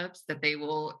relationships, that they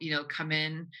will, come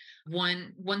in.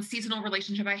 One seasonal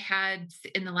relationship I had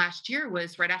in the last year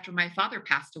was right after my father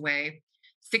passed away.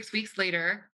 6 weeks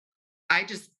later, I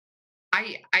just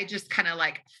I just kind of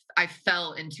like, I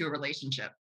fell into a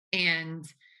relationship. And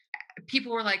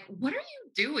people were like, what are you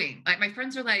doing? Like, my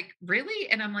friends are like, really?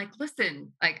 And I'm like,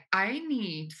 listen, like,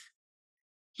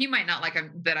 he might not like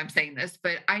that I'm saying this,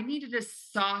 but I needed a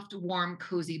soft, warm,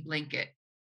 cozy blanket.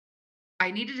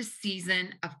 I needed a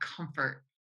season of comfort.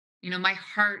 My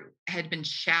heart had been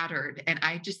shattered, and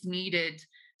I just needed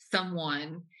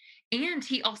someone. And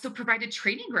he also provided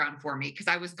training ground for me, because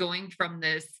I was going from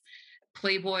this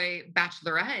Playboy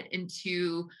bachelorette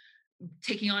into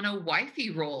taking on a wifey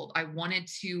role. I wanted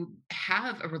to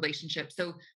have a relationship.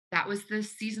 So that was the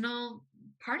seasonal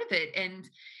part of it.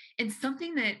 And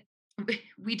something that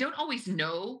we don't always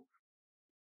know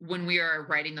when we are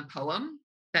writing a poem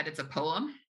that it's a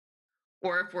poem,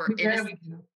 or if we're We in a rarely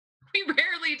do. we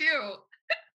rarely do.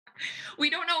 We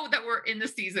don't know that we're in the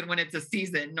season when it's a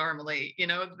season normally,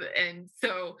 and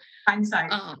so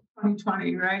Hindsight, um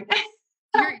 2020, right?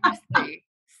 seriously,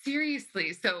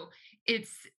 seriously. So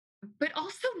it's, but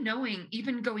also knowing,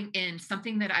 even going in,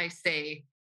 something that I say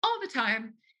all the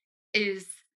time is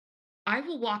I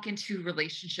will walk into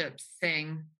relationships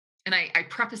saying, and I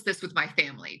preface this with my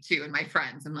family too and my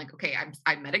friends. I'm like, okay,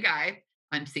 I met a guy,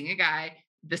 I'm seeing a guy.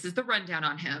 This is the rundown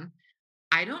on him.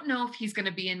 I don't know if he's going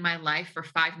to be in my life for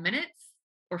 5 minutes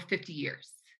or 50 years.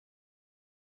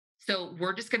 So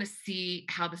we're just going to see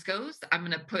how this goes. I'm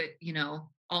going to put,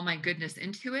 all my goodness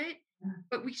into it,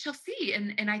 but we shall see.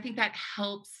 And I think that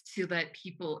helps to let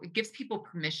people, it gives people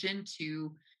permission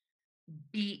to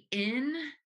be in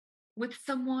with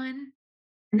someone.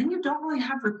 And then you don't really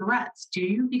have regrets, do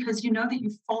you? Because you know that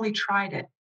you fully tried it,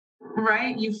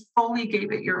 right? You fully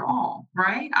gave it your all,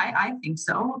 right? I think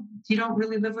so. You don't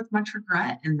really live with much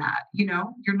regret in that. You're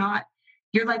not,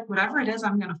 you're like, whatever it is,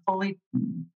 I'm going to fully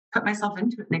put myself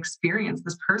into it and experience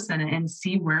this person and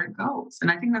see where it goes.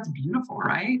 And I think that's beautiful,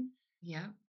 right? Yeah.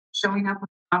 Showing up with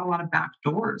not a lot of back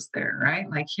doors there, right?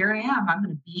 Like, here I am. I'm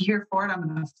going to be here for it. I'm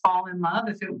going to fall in love.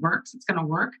 If it works, it's going to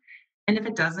work. And if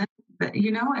it doesn't,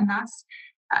 and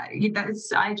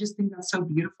I just think that's so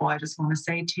beautiful. I just want to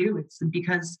say too, it's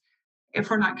because if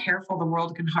we're not careful, the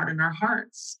world can harden our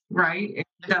hearts, right?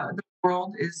 The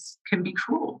world can be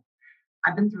cruel.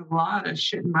 I've been through a lot of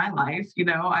shit in my life.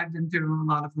 I've been through a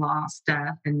lot of loss,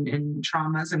 death, and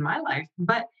traumas in my life.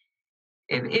 But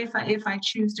if I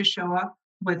choose to show up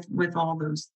with all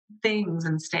those things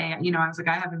and stay, I was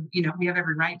like, we have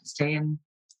every right to stay in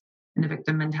a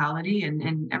victim mentality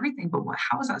and everything. But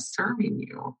how is that serving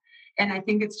you? And I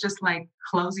think it's just like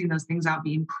closing those things out,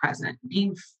 being present,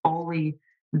 being fully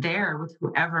there with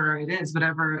whoever it is,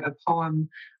 whatever, a poem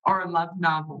or a love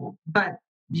novel. But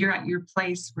you're at your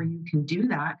place where you can do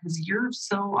that because you're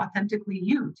so authentically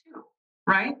you too,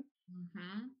 right?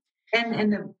 Hmm.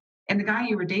 And the guy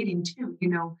you were dating too,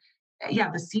 yeah,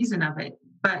 the season of it,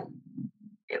 but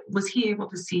was he able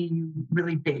to see you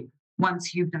really big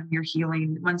once you've done your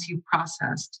healing, once you've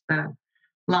processed the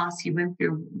loss you went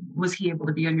through? Was he able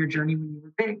to be on your journey when you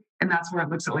were big? And that's where it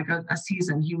looks at like a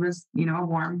season. He was, a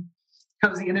warm,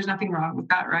 cozy, and there's nothing wrong with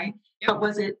that, right? Yep. But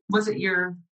was it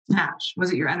your match?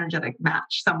 Was it your energetic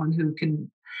match? Someone who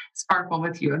can sparkle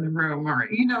with you in the room, or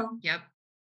Yep.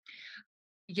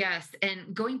 Yes.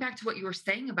 And going back to what you were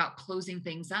saying about closing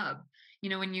things up,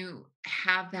 when you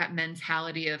have that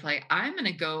mentality of like, uh, I'm going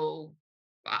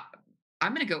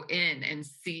to go in and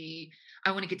see,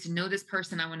 I want to get to know this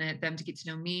person. I want them to get to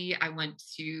know me. I want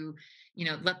to,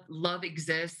 let love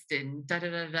exist and da da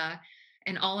da da,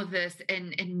 and all of this.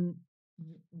 And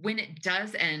when it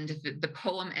does end, if the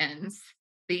poem ends,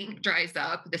 the ink dries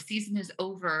up, the season is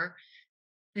over,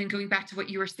 then going back to what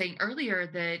you were saying earlier,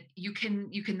 that you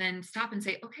can then stop and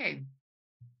say, okay,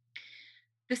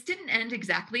 this didn't end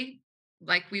exactly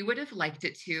like we would have liked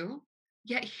it to,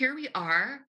 yet here we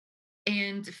are,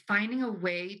 and finding a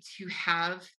way to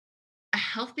have a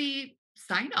healthy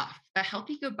sign off, a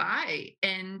healthy goodbye,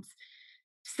 and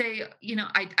say,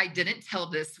 I didn't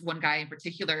tell this one guy in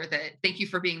particular that thank you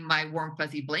for being my warm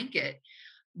fuzzy blanket,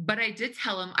 but I did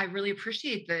tell him I really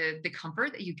appreciate the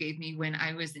comfort that you gave me when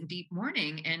I was in deep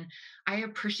mourning, and I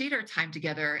appreciate our time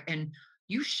together. And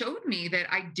you showed me that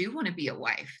I do want to be a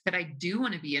wife, that I do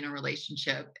want to be in a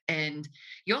relationship, and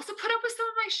you also put up with some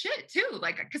of my shit too,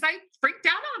 like because I freaked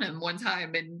out on him one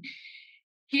time, and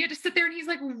he had to sit there, and he's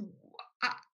like,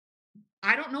 I,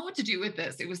 I don't know what to do with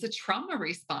this. It was a trauma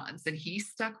response, and he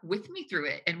stuck with me through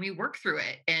it, and we worked through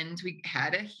it, and we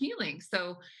had a healing.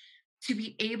 So to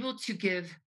be able to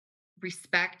give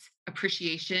respect,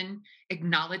 appreciation,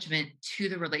 acknowledgement to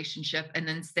the relationship, and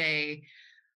then say,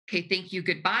 okay, thank you,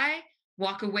 goodbye,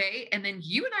 walk away. And then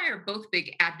you and I are both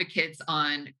big advocates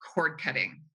on cord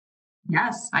cutting.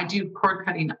 Yes, I do cord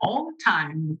cutting all the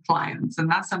time with clients. And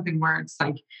that's something where it's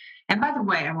like, and by the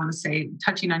way, I want to say,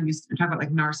 touching on you talk about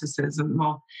like narcissism.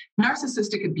 Well,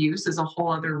 narcissistic abuse is a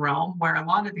whole other realm where a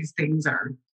lot of these things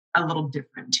are a little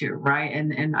different too, right?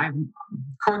 And I'm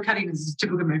cord cutting is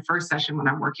typically my first session when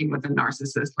I'm working with a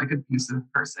narcissist, like abusive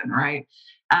person, right?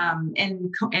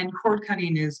 And cord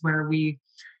cutting is where we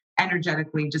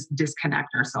energetically just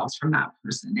disconnect ourselves from that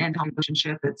person and the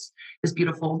relationship. It's this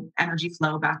beautiful energy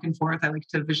flow back and forth. I like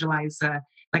to visualize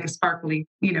like a sparkly,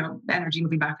 energy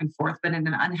moving back and forth. But in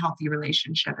an unhealthy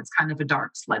relationship, it's kind of a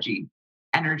dark, sludgy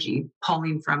energy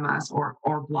pulling from us or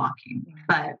blocking.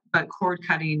 But cord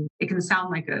cutting, it can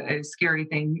sound like a scary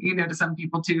thing, to some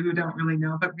people too who don't really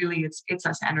know, but really it's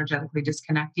us energetically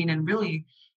disconnecting. And really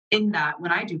in that,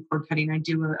 when I do cord cutting, I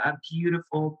do a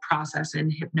beautiful process in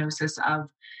hypnosis of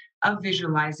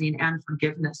visualizing and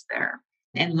forgiveness there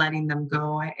and letting them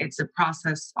go. It's a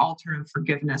process altar of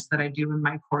forgiveness that I do in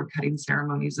my cord cutting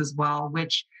ceremonies as well,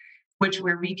 which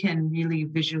where we can really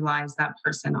visualize that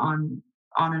person on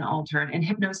an altar. And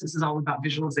hypnosis is all about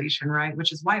visualization, right?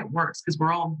 Which is why it works, because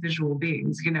we're all visual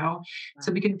beings.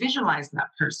 So we can visualize that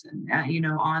person,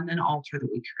 on an altar that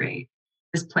we create,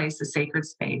 this place, a sacred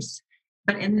space.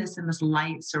 But in this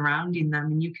light surrounding them,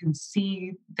 and you can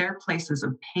see their places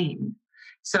of pain.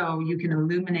 So you can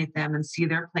illuminate them and see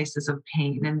their places of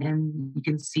pain. And you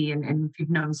can see, and if you've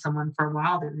known someone for a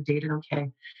while, they're dated, okay,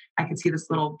 I can see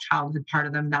this little childhood part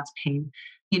of them, that's pain,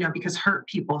 because hurt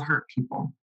people,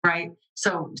 right?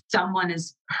 So someone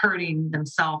is hurting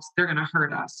themselves, they're going to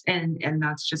hurt us. And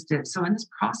that's just it. So in this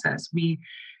process, we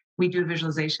do a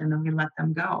visualization and we let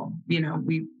them go. We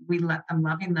let them,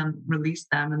 loving them, release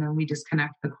them, and then we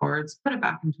disconnect the cords, put it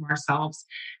back into ourselves,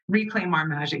 reclaim our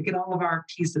magic, get all of our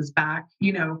pieces back,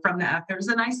 from the ethers.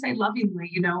 And I say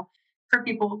lovingly, for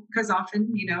people, because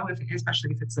often,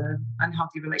 especially if it's an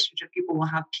unhealthy relationship, people will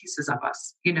have pieces of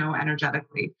us,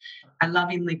 energetically. I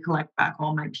lovingly collect back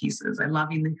all my pieces. And I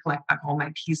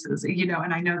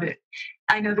know that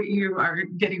you are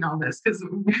getting all this because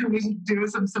we do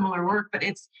some similar work, but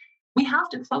we have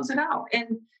to close it out.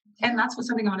 And that's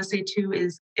something I want to say too,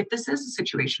 is if this is a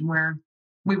situation where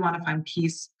we want to find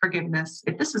peace, forgiveness,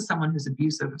 if this is someone who's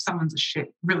abusive, if someone's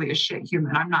really a shit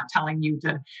human, I'm not telling you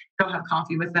to go have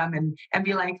coffee with them and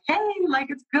be like, hey, like,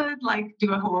 it's good, like,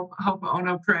 do a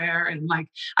Ho'oponopono prayer and like,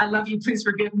 I love you, please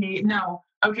forgive me. No.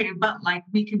 Okay. But like,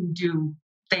 we can do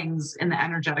things in the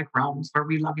energetic realms where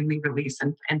we lovingly release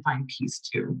and find peace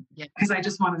too. Yeah. Because I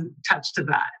just want to touch to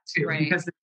that too, right. because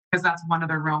that's one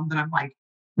other realm that I'm like,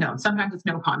 no, sometimes it's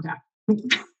no contact.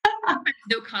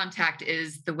 No contact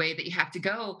is the way that you have to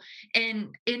go.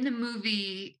 And in the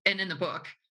movie and in the book,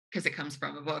 because it comes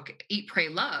from a book, Eat, Pray,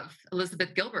 Love,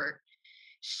 Elizabeth Gilbert,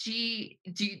 do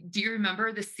you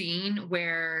remember the scene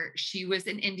where she was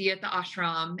in India at the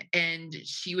ashram and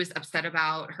she was upset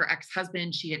about her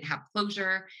ex-husband? She didn't have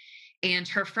closure. And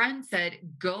her friend said,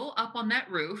 go up on that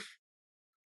roof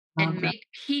and make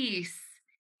peace.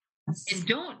 And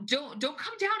don't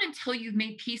come down until you've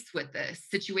made peace with this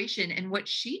situation. And what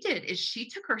she did is she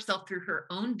took herself through her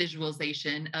own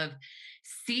visualization of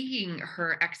seeing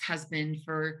her ex-husband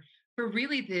for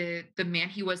really the man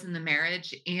he was in the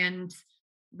marriage, and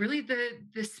really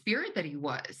the spirit that he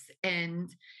was. And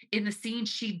in the scene,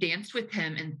 she danced with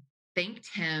him and thanked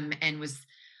him and was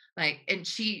like, and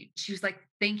she was like,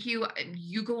 thank you.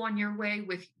 You go on your way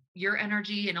with your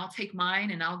energy and I'll take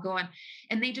mine and I'll go on.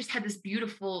 And they just had this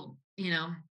beautiful,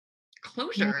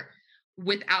 closure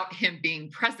without him being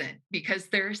present, because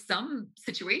there are some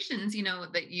situations,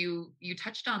 that you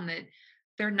touched on that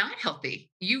they're not healthy.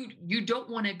 You don't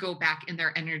want to go back in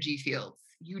their energy fields.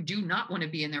 You do not want to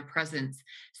be in their presence.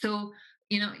 So,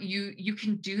 you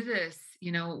can do this,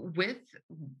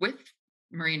 with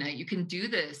Marina, you can do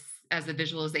this as a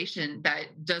visualization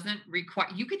that doesn't require,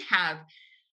 you could have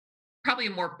probably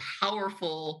a more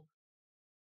powerful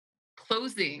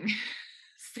closing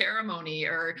ceremony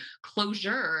or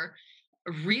closure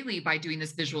really by doing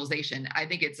this visualization. I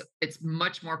think it's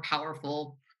much more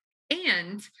powerful.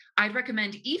 And I'd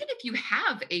recommend, even if you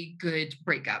have a good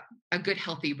breakup, a good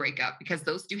healthy breakup, because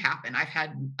those do happen. I've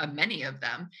had many of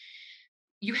them.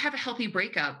 You have a healthy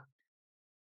breakup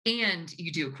and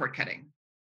you do a cord cutting.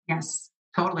 Yes,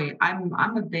 totally. I'm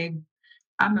a big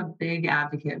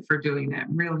advocate for doing it,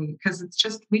 really, because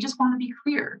we just want to be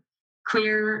clear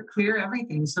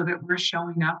everything so that we're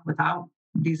showing up without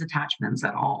these attachments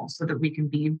at all, so that we can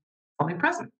be fully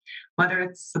present, whether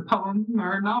it's a poem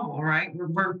or a novel, right?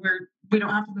 We don't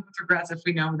have to live with regrets if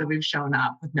we know that we've shown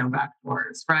up with no back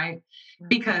doors, right?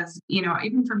 Because,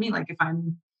 even for me, like if I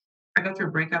go through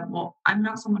a breakup, well, I'm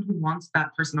not someone who wants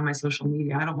that person on my social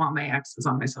media. I don't want my exes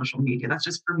on my social media. That's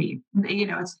just for me.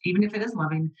 It's, even if it is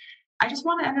loving, I just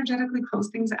want to energetically close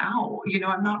things out.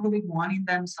 I'm not really wanting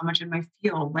them so much in my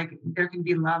field. Like, there can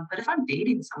be love, but if I'm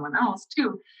dating someone else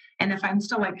too, and if I'm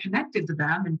still like connected to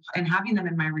them and having them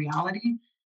in my reality,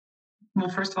 well,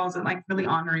 first of all, is it like really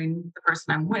honoring the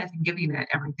person I'm with and giving it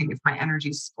everything if my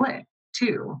energy's split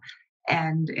too.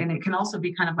 And it can also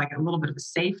be kind of like a little bit of a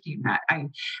safety net.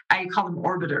 I call them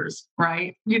orbiters,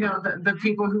 right? The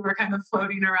people who are kind of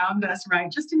floating around us,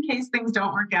 right? Just in case things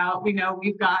don't work out, we know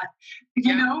we've got,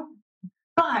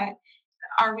 but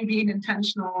are we being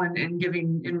intentional and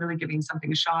giving and really giving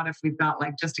something a shot if we've got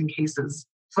like just in cases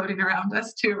floating around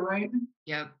us too, right?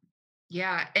 Yep.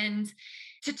 Yeah. And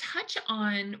to touch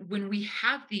on when we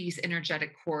have these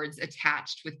energetic cords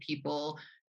attached with people,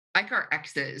 like our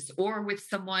exes, or with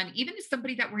someone, even as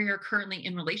somebody that we are currently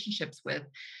in relationships with,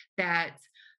 that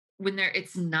when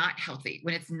it's not healthy,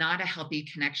 when it's not a healthy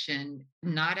connection,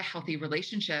 not a healthy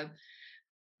relationship,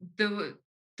 the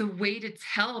the way to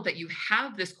tell that you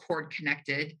have this cord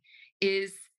connected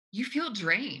is you feel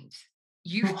drained.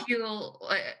 You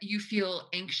feel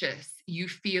anxious. You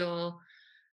feel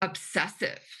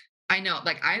obsessive. I know,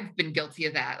 like I've been guilty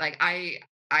of that. Like I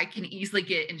can easily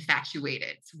get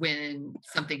infatuated when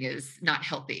something is not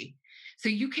healthy. So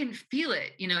you can feel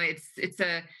it. It's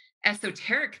a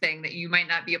esoteric thing that you might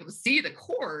not be able to see the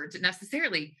cord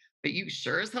necessarily, but you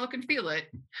sure as hell can feel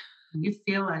it. You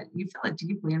feel it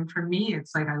deeply. And for me,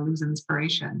 it's like I lose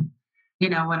inspiration.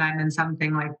 When I'm in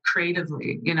something like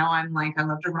creatively, I'm like, I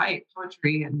love to write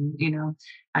poetry and,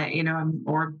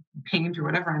 or paint or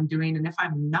whatever I'm doing. And if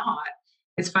I'm not,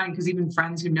 it's funny because even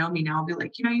friends who know me now will be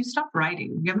like, you stopped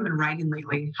writing. You haven't been writing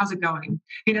lately. How's it going?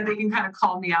 They can kind of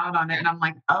call me out on it. And I'm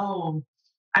like, oh,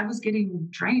 I was getting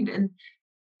drained.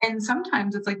 And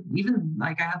sometimes it's like, even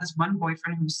like I had this one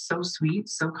boyfriend who was so sweet,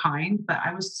 so kind, but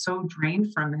I was so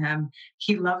drained from him.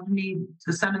 He loved me to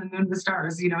the sun and the moon and the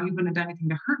stars. He wouldn't have done anything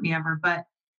to hurt me ever, but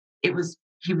he was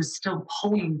still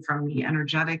pulling from me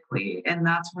energetically. And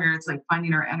that's where it's like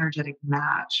finding our energetic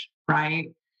match, right?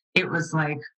 It was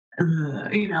like,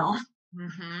 ugh.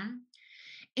 Hmm.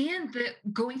 And the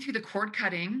going through the cord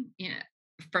cutting,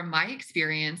 from my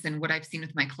experience and what I've seen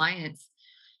with my clients,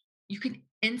 you can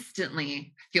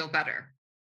instantly feel better.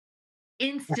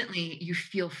 Instantly, you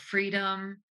feel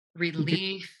freedom,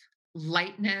 relief,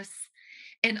 lightness.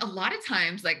 And a lot of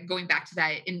times, like going back to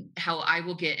that, in how I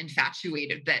will get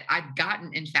infatuated, that I've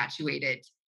gotten infatuated.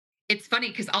 It's funny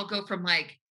because I'll go from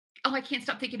like, oh, I can't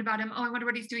stop thinking about him. Oh, I wonder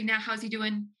what he's doing now. How's he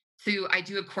doing? To I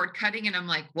do a cord cutting and I'm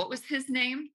like, what was his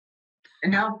name?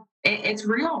 No, it's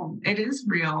real. It is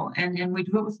real. And we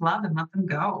do it with love and let them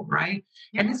go, right?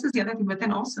 And Yeah. this is the other thing. But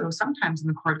then also sometimes in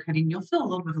the cord cutting, you'll feel a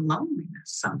little bit of loneliness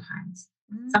sometimes.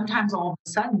 Mm, Sometimes all of a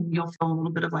sudden you'll feel a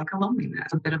little bit of like a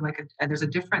loneliness, a bit of like there's a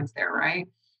difference there, right?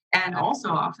 And yep. also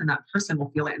often that person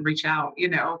will feel it and reach out,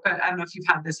 but I don't know if you've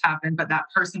had this happen, but that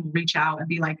person will reach out and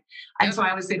be like, and Yep. so I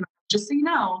always say, just so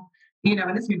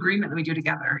and it's an agreement that we do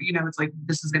together. It's like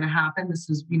this is going to happen. This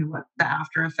is, what the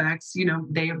after effects.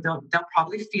 They'll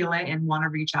probably feel it and want to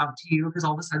reach out to you because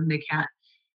all of a sudden they can't,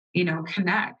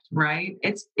 connect. Right?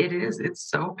 It's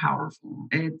so powerful.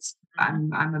 Mhm.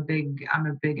 I'm a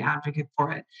big advocate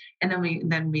for it. And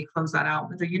then we close that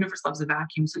out. But the universe loves a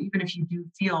vacuum. So even if you do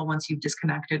feel once you've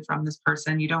disconnected from this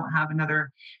person, you don't have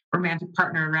another romantic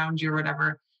partner around you or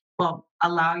whatever, well,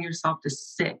 allow yourself to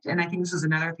sit. And I think this is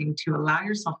another thing too. Allow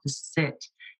yourself to sit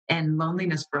in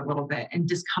loneliness for a little bit and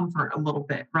discomfort a little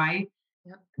bit, right?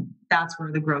 Yep. That's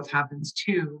where the growth happens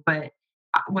too. But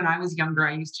when I was younger,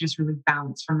 I used to just really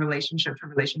bounce from relationship to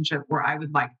relationship where I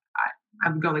would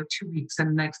go like 2 weeks and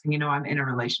the next thing you know, I'm in a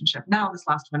relationship. Now this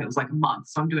last one, it was like a month.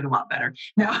 So I'm doing a lot better.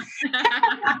 No,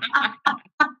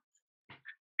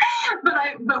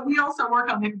 but we also work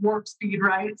on like warp speed,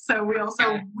 right? So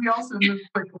Yeah. we also move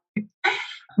quickly.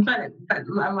 But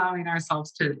allowing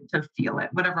ourselves to feel it,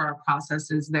 whatever our process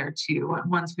is there too.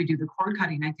 Once we do the cord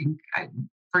cutting, I think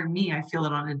for me, I feel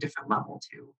it on a different level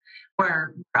too.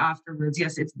 Where afterwards,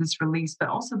 yes, it's this release, but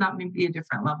also that may be a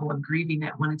different level of grieving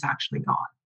it when it's actually gone.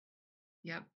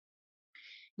 Yep.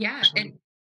 Yeah. And Actually,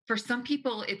 for some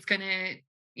people, it's gonna,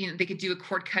 they could do a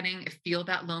cord cutting, feel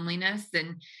that loneliness.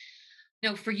 And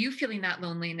for you feeling that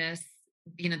loneliness,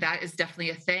 that is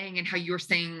definitely a thing. And how you're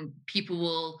saying people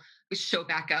will show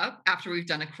back up after we've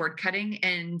done a cord cutting.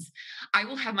 And I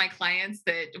will have my clients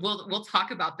that we'll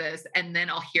talk about this, and then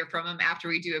I'll hear from them after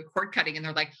we do a cord cutting, and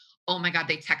they're like, oh my God,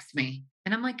 they text me.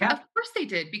 And I'm like, yeah, of course they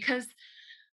did, because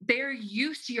they're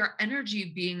used to your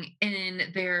energy being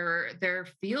in their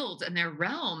field and their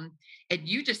realm, and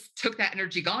you just took that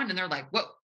energy gone, and they're like, whoa,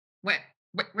 what,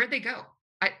 where'd they go?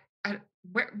 I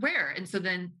where? And so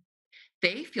then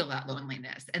they feel that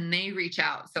loneliness and they reach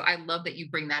out. So I love that you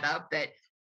bring that up, that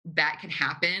that can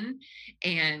happen.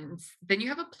 And then you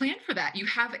have a plan for that. You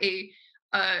have a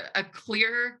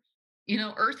clear,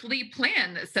 earthly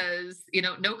plan that says,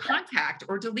 no contact,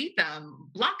 or delete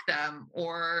them, block them,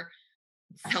 or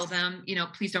tell yes. them,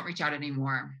 please don't reach out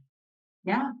anymore.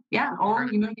 Yeah, yeah. Or,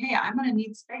 hey, I'm gonna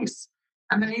need space.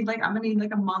 I'm gonna need like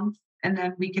a month and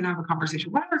then we can have a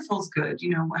conversation. Whatever feels good,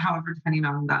 however, depending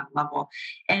on that level.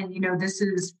 And this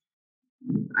is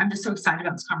I'm just so excited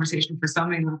about this conversation for so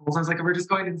many levels. I was like, we're just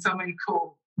going in so many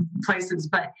cool places,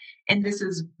 and this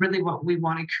is really what we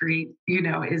want to create,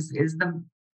 is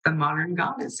the modern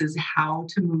goddess, is how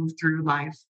to move through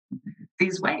life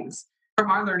these ways from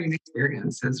our learning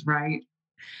experiences, right?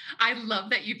 I love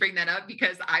that you bring that up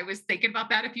because I was thinking about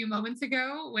that a few moments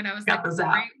ago when I was like, Got those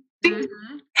out.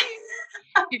 mhm.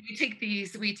 We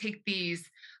take these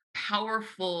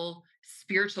powerful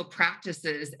spiritual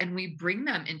practices and we bring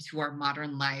them into our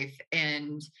modern life,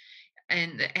 and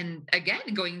again,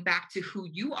 going back to who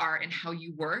you are and how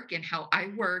you work and how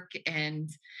I work. And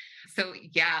so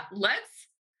yeah,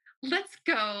 let's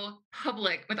go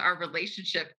public with our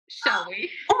relationship, shall we?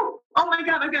 Oh my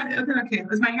God. Okay.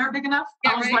 Was my hair big enough?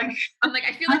 Yeah, I was right. like, I'm like,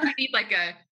 I feel like we need like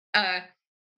a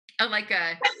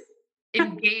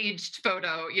engaged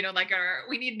photo, like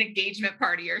we need an engagement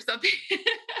party or something.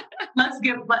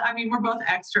 I mean, we're both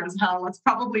extra as hell. Let's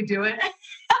probably do it.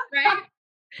 Right?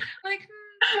 Like,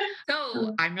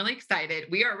 so I'm really excited.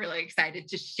 We are really excited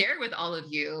to share with all of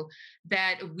you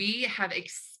that we have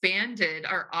expanded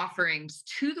our offerings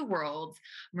to the world.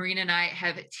 Marina and I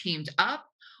have teamed up.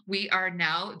 We are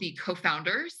now the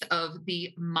co-founders of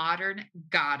the Modern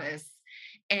Goddess.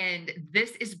 And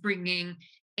this is bringing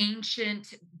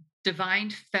ancient,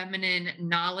 divine feminine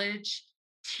knowledge,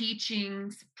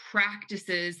 teachings,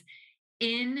 practices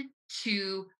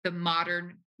into the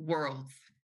modern world.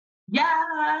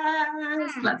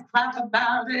 Yes, Hmm. let's clap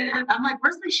about it. I'm like,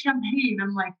 where's my champagne?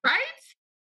 I'm like, the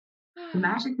Right?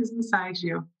 magic is inside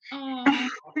you. Oh,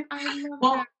 I love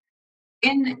Well, that.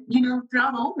 and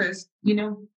throughout all this,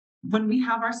 when we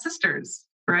have our sisters,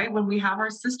 right? When we have our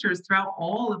sisters throughout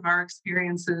all of our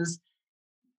experiences,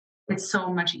 it's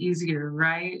so much easier,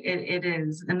 right? It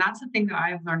is. And that's the thing that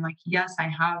I've learned. Like, yes, I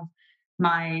have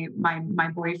my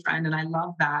boyfriend and I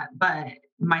love that, but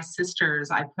my sisters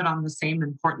I put on the same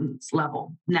importance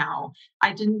level now.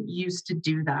 I didn't used to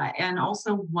do that. And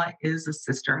also, what is a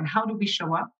sister and how do we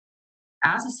show up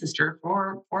as a sister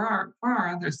for our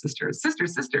other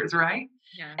sisters, right?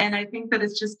 Yes. And I think that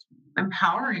it's just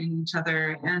empowering each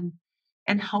other and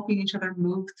helping each other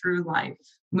move through life,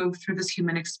 move through this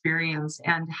human experience,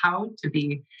 and how to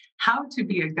be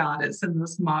a goddess in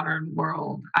this modern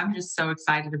world. I'm just so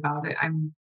excited about it.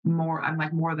 I'm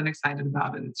like more than excited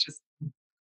about it. It's just,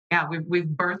 yeah, we've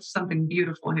birthed something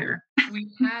beautiful here.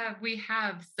 We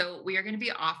have. So we are going to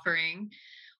be offering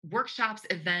workshops,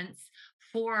 events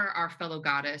for our fellow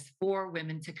goddess, for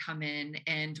women to come in,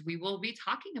 and we will be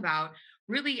talking about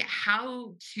really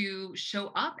how to show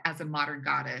up as a modern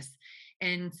goddess.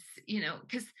 And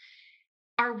because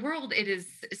our world, it is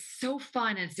so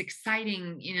fun and it's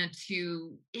exciting,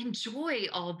 to enjoy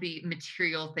all the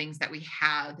material things that we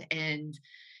have. And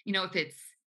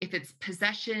if it's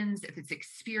possessions, if it's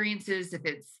experiences, if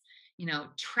it's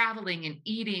traveling and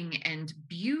eating and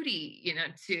beauty,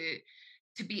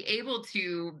 to be able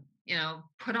to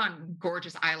put on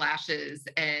gorgeous eyelashes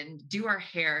and do our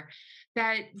hair,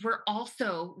 that we're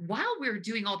also, while we're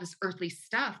doing all this earthly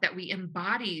stuff, that we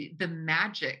embody the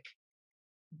magic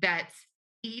that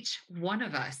each one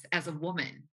of us as a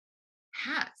woman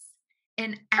has.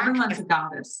 And Everyone's access. a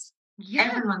goddess.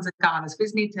 Yeah. Everyone's a goddess. We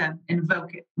just need to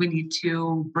invoke it. We need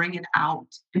to bring it out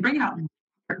and bring it out,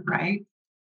 right?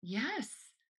 Yes.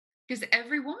 Because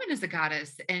every woman is a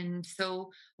goddess. And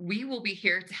so we will be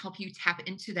here to help you tap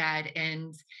into that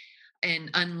and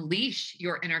unleash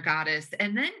your inner goddess.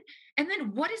 And then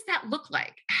what does that look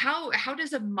like? How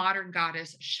does a modern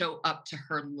goddess show up to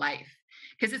her life?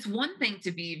 Because it's one thing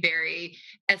to be very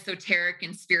esoteric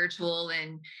and spiritual,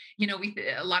 and we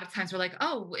a lot of times we're like,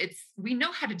 oh, we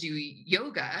know how to do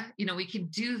yoga. We can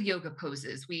do yoga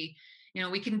poses. We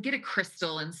can get a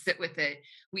crystal and sit with it.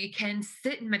 We can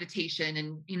sit in meditation,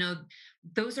 and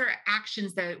those are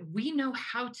actions that we know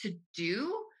how to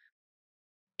do.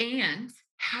 And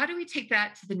how do we take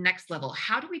that to the next level?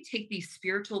 How do we take these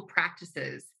spiritual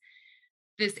practices,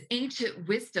 this ancient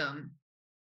wisdom,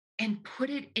 and put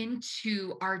it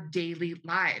into our daily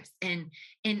lives, and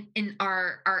in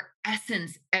our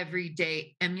essence every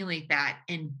day, emulate that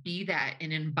and be that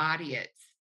and embody it?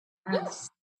 Woo! Yes.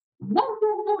 Woo,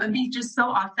 woo, woo, and be just so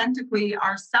authentically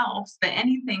ourselves that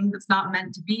anything that's not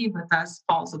meant to be with us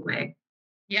falls away.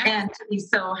 Yes. And to be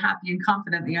so happy and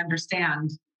confidently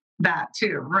understand that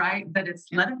too, right? That it's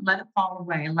Yeah. let it fall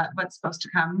away and let what's supposed to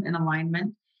come in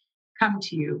alignment come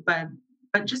to you. But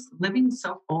just living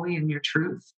so fully in your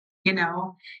truth,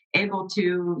 able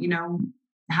to,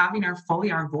 having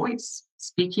our voice,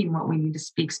 speaking what we need to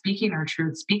speak, speaking our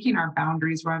truth, speaking our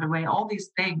boundaries right away, all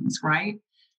these things, right?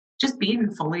 Just being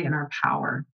fully in our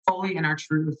power, fully in our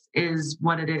truth is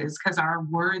what it is, because our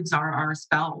words are our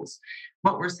spells.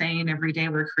 What we're saying every day,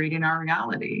 we're creating our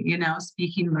reality,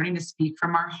 speaking, learning to speak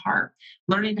from our heart,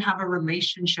 learning to have a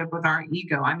relationship with our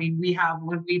ego. I mean,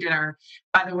 when we did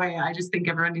by the way, I just think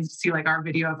everyone needs to see like our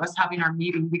video of us having our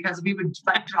meeting, because we would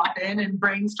like drop in and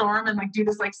brainstorm and like do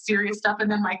this like serious stuff. And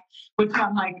then like would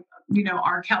come like,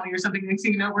 R. Kelly or something. Next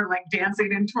thing you know, we're like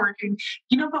dancing and twerking,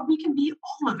 but we can be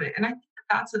all of it. And I think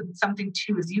that's something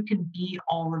too, is you can be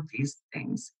all of these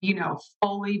things,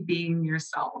 fully being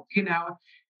yourself,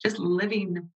 just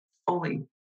living fully.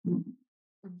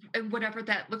 And whatever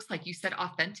that looks like, you said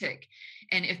authentic.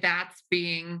 And if that's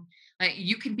being like,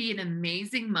 you can be an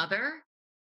amazing mother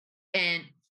and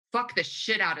fuck the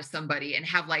shit out of somebody and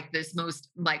have like this most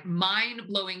like mind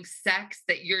blowing sex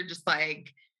that you're just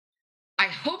like, I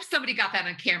hope somebody got that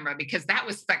on camera because that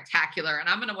was spectacular. And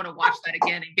I'm going to want to watch that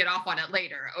again and get off on it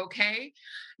later. Okay.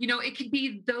 It could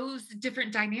be those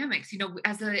different dynamics,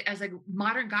 as a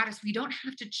modern goddess, we don't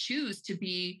have to choose to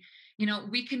be,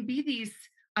 we can be these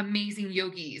amazing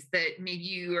yogis that maybe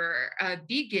you are a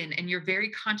vegan and you're very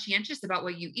conscientious about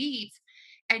what you eat.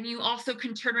 And you also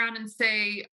can turn around and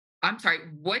say, I'm sorry,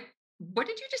 what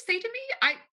did you just say to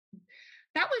me?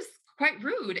 That was quite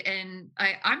rude. And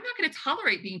I'm not going to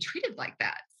tolerate being treated like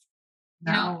that.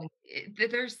 No.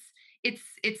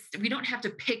 We don't have to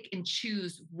pick and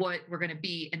choose what we're going to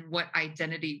be and what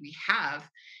identity we have.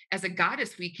 As a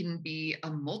goddess, we can be a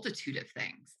multitude of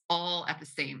things all at the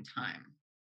same time.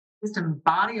 Just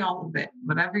embody all of it,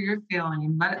 whatever you're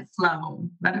feeling, let it flow,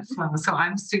 let it flow. So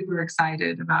I'm super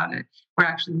excited about it. We're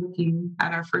actually looking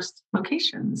at our first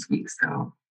location this week.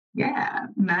 So yeah,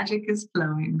 magic is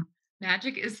flowing.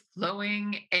 Magic is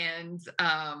flowing. And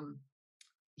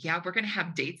yeah, we're going to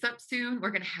have dates up soon.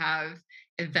 We're going to have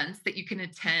events that you can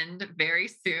attend very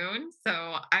soon.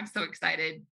 So I'm so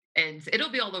excited. And it'll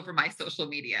be all over my social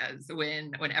medias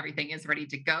when everything is ready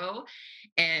to go.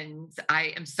 And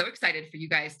I am so excited for you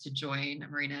guys to join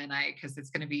Marina and I, because it's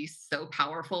going to be so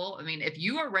powerful. I mean, if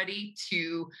you're ready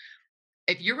to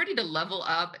level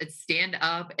up and stand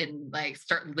up and like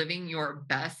start living your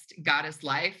best goddess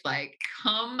life, like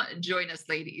come join us,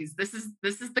 ladies. This is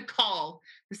the call.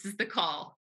 This is the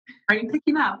call. Are you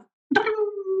picking up?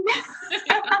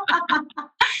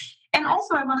 And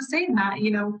also I want to say that,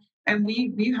 and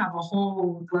we have a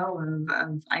whole flow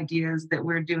of ideas that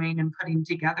we're doing and putting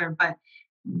together, but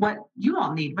what you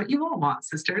all need, what you all want,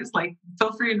 sisters, like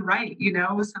feel free and write,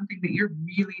 something that you're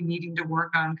really needing to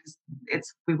work on, because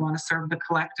we want to serve the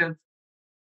collective,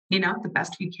 the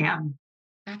best we can.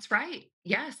 That's right.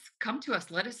 Yes. Come to us.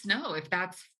 Let us know if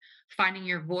that's finding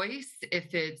your voice,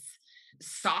 if it's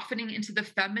softening into the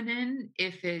feminine,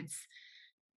 if it's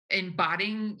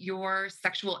embodying your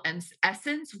sexual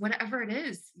essence, whatever it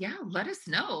is. Yeah, let us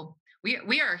know.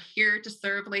 We are here to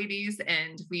serve, ladies,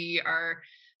 and we are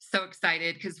so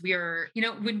excited because we are,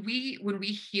 when we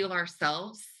heal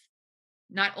ourselves,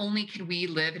 not only can we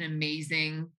live an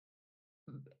amazing,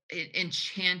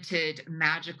 enchanted,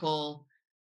 magical,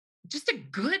 just a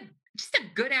good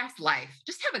ass life,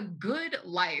 just have a good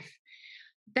life.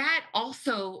 That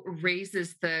also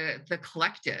raises the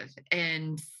collective,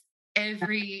 and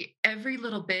every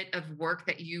little bit of work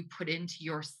that you put into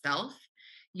yourself,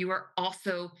 you are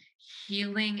also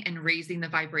healing and raising the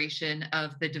vibration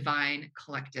of the divine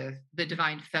collective, the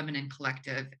divine feminine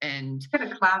collective. And get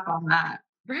a clap on that.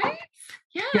 Right?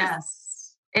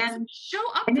 Yes. And show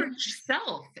up for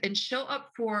yourself and show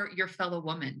up for your fellow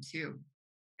woman too.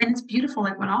 And it's beautiful.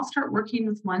 Like when I'll start working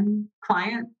with one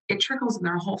client, it trickles in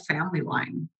their whole family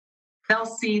line. They'll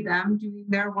see them doing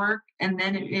their work, and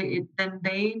then then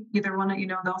they either want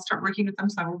to, they'll start working with them.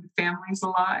 So I work with families a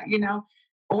lot,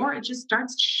 or it just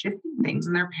starts shifting things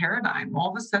in their paradigm.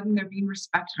 All of a sudden they're being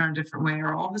respected in a different way,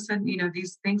 or all of a sudden,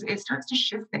 these things, it starts to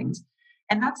shift things.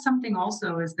 And that's something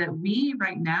also, is that we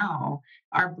right now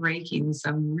are breaking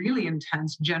some really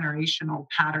intense generational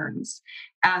patterns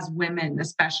as women,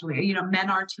 especially, men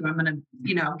are too. I'm going to,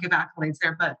 give accolades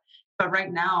there, but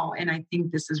right now, and I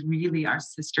think this is really our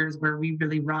sisters, where we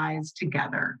really rise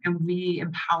together and we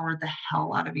empower the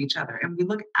hell out of each other and we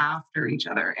look after each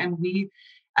other and we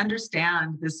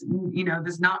understand this,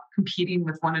 this not competing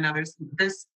with one another,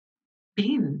 this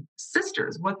being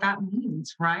sisters, what that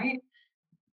means, right?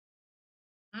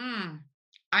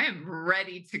 I am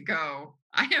ready to go.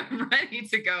 I am ready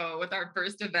to go with our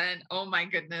first event. Oh my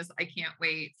goodness, I can't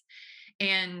wait.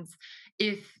 And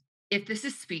if this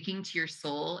is speaking to your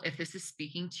soul, if this is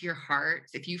speaking to your heart,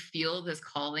 if you feel this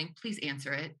calling, please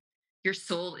answer it. Your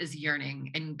soul is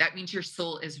yearning, and that means your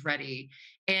soul is ready.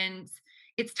 And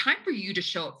it's time for you to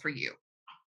show up for you.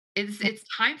 It's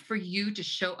time for you to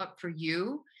show up for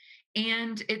you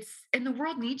And the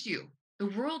world needs you. The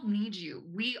world needs you.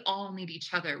 We all need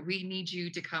each other. We need you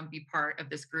to come be part of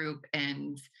this group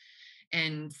and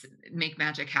make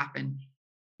magic happen.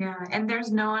 Yeah, and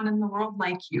there's no one in the world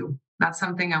like you. That's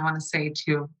something I want to say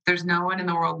too. There's no one in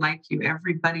the world like you.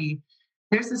 Everybody,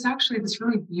 there's this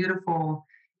really beautiful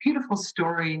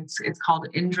story. It's called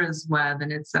Indra's Web,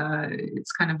 and it's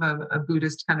kind of a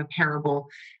Buddhist kind of parable.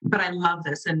 But I love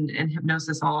this, and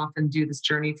hypnosis. I'll often do this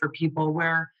journey for people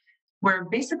where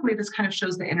basically this kind of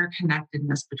shows the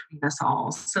interconnectedness between us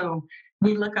all. So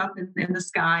we look up in the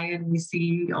sky and we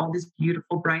see all these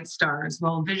beautiful bright stars.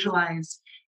 Well, visualize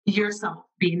yourself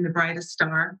being the brightest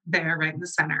star there right in the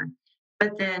center.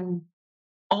 But then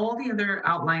all the other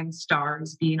outlying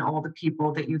stars being all the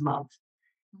people that you love.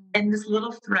 And this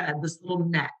little thread, this little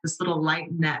net, this little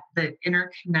light net that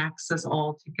interconnects us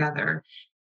all together.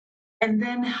 And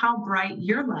then how bright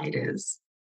your light is,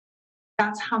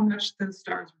 that's how much those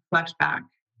stars reflect back,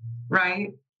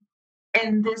 right?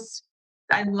 And this,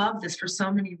 I love this for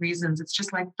so many reasons. It's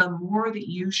just like the more that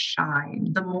you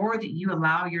shine, the more that you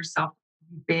allow yourself to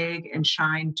be big and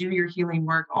shine, do your healing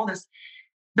work, all this,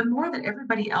 the more that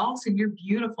everybody else in your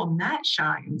beautiful net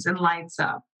shines and lights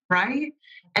up, right?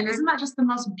 And isn't that just the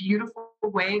most beautiful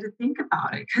way to think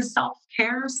about it? Because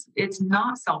self-care, it's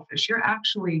not selfish. You're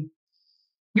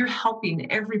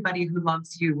helping everybody who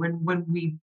loves you when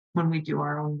we do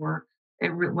our own work,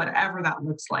 whatever that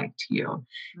looks like to you.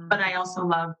 But I also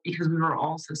love, because we were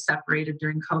all so separated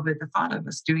during COVID, the thought of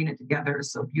us doing it together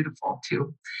is so beautiful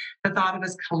too. The thought of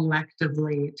us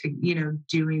collectively to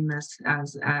doing this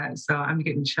as so I'm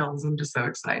getting chills. I'm just so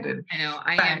excited. I know,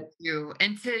 I am But too.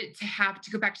 And to have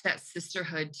to go back to that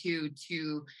sisterhood too,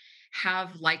 to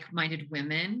have like-minded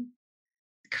women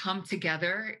come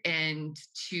together and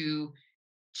to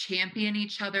champion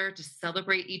each other, to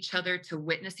celebrate each other, to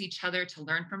witness each other, to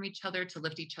learn from each other, to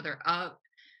lift each other up.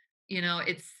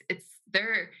 It's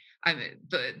there. I mean,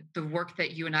 the work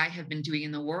that you and I have been doing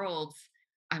in the world.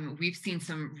 We've seen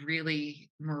some really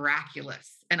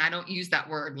miraculous, and I don't use that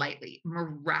word lightly,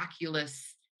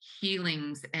 miraculous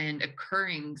healings and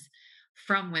occurrings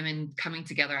from women coming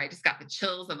together. I just got the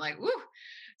chills. I'm like, woo.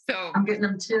 So, I'm getting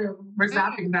them too. We're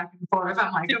zapping back and forth.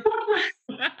 I'm like,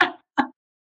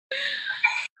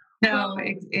 no, well,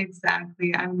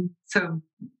 exactly. I'm so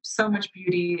much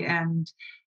beauty, and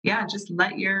yeah, just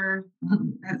let your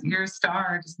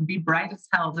star just be bright as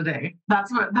hell today.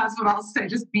 That's what I'll say.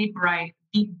 Just be bright,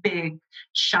 be big,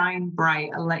 shine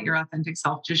bright, and let your authentic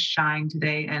self just shine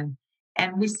today. And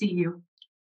we see you.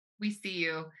 we see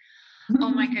you. Oh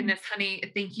my goodness, honey.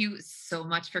 Thank you so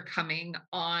much for coming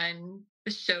on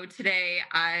the show today.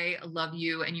 I love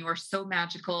you and you are so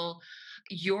magical.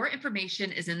 Your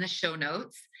information is in the show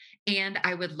notes. And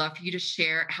I would love for you to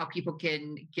share how people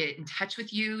can get in touch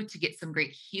with you to get some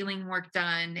great healing work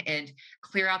done and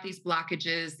clear out these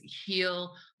blockages,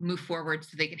 heal, move forward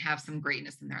so they can have some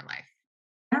greatness in their life.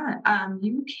 Yeah,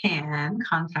 you can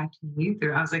contact me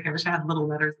through. I was like, I wish I had little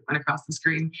letters that went across the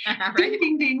screen. Ding, Right?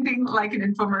 ding, ding, ding, like an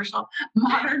infomercial.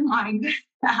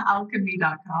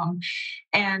 Modernmindalchemy.com.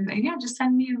 And yeah, just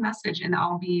send me a message and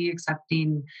I'll be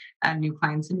accepting new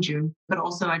clients in June. But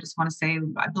also, I just want to say,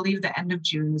 I believe the end of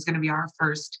June is going to be our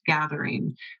first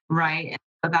gathering, right?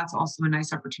 But that's also a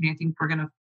nice opportunity. I think we're going to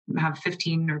have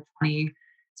 15 or 20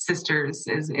 sisters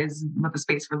is what the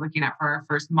space we're looking at for our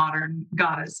first modern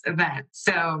goddess event.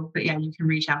 So, but yeah, you can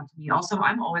reach out to me. Also,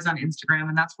 I'm always on Instagram,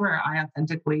 and that's where I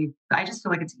just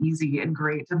feel like it's easy and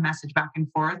great to message back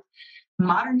and forth.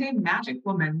 Modern day magic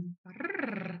woman.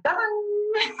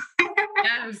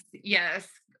 Yes, yes.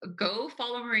 Go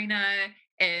follow Marina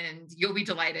and you'll be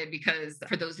delighted because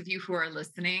for those of you who are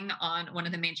listening on one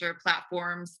of the major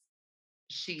platforms,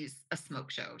 she's a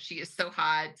smoke show. She is so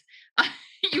hot.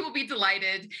 You will be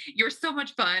delighted. You're so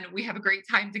much fun. We have a great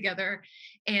time together.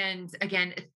 And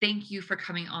again, thank you for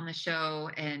coming on the show.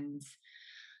 And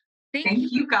thank you.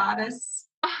 Thank you, goddess.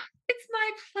 Oh, it's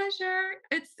my pleasure.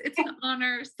 It's an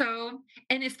honor. So,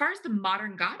 and as far as the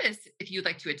Modern Goddess, if you'd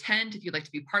like to attend, if you'd like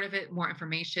to be part of it, more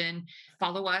information,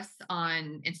 follow us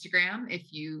on Instagram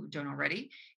if you don't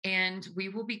already. And we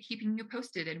will be keeping you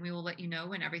posted and we will let you know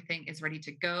when everything is ready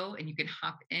to go and you can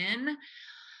hop in.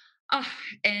 Oh,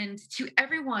 and to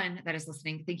everyone that is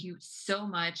listening, thank you so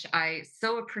much. I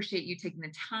so appreciate you taking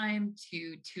the time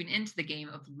to tune into the game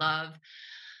of love.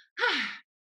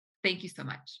 Thank you so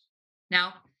much.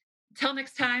 Now, till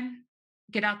next time,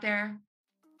 get out there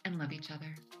and love each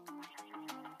other.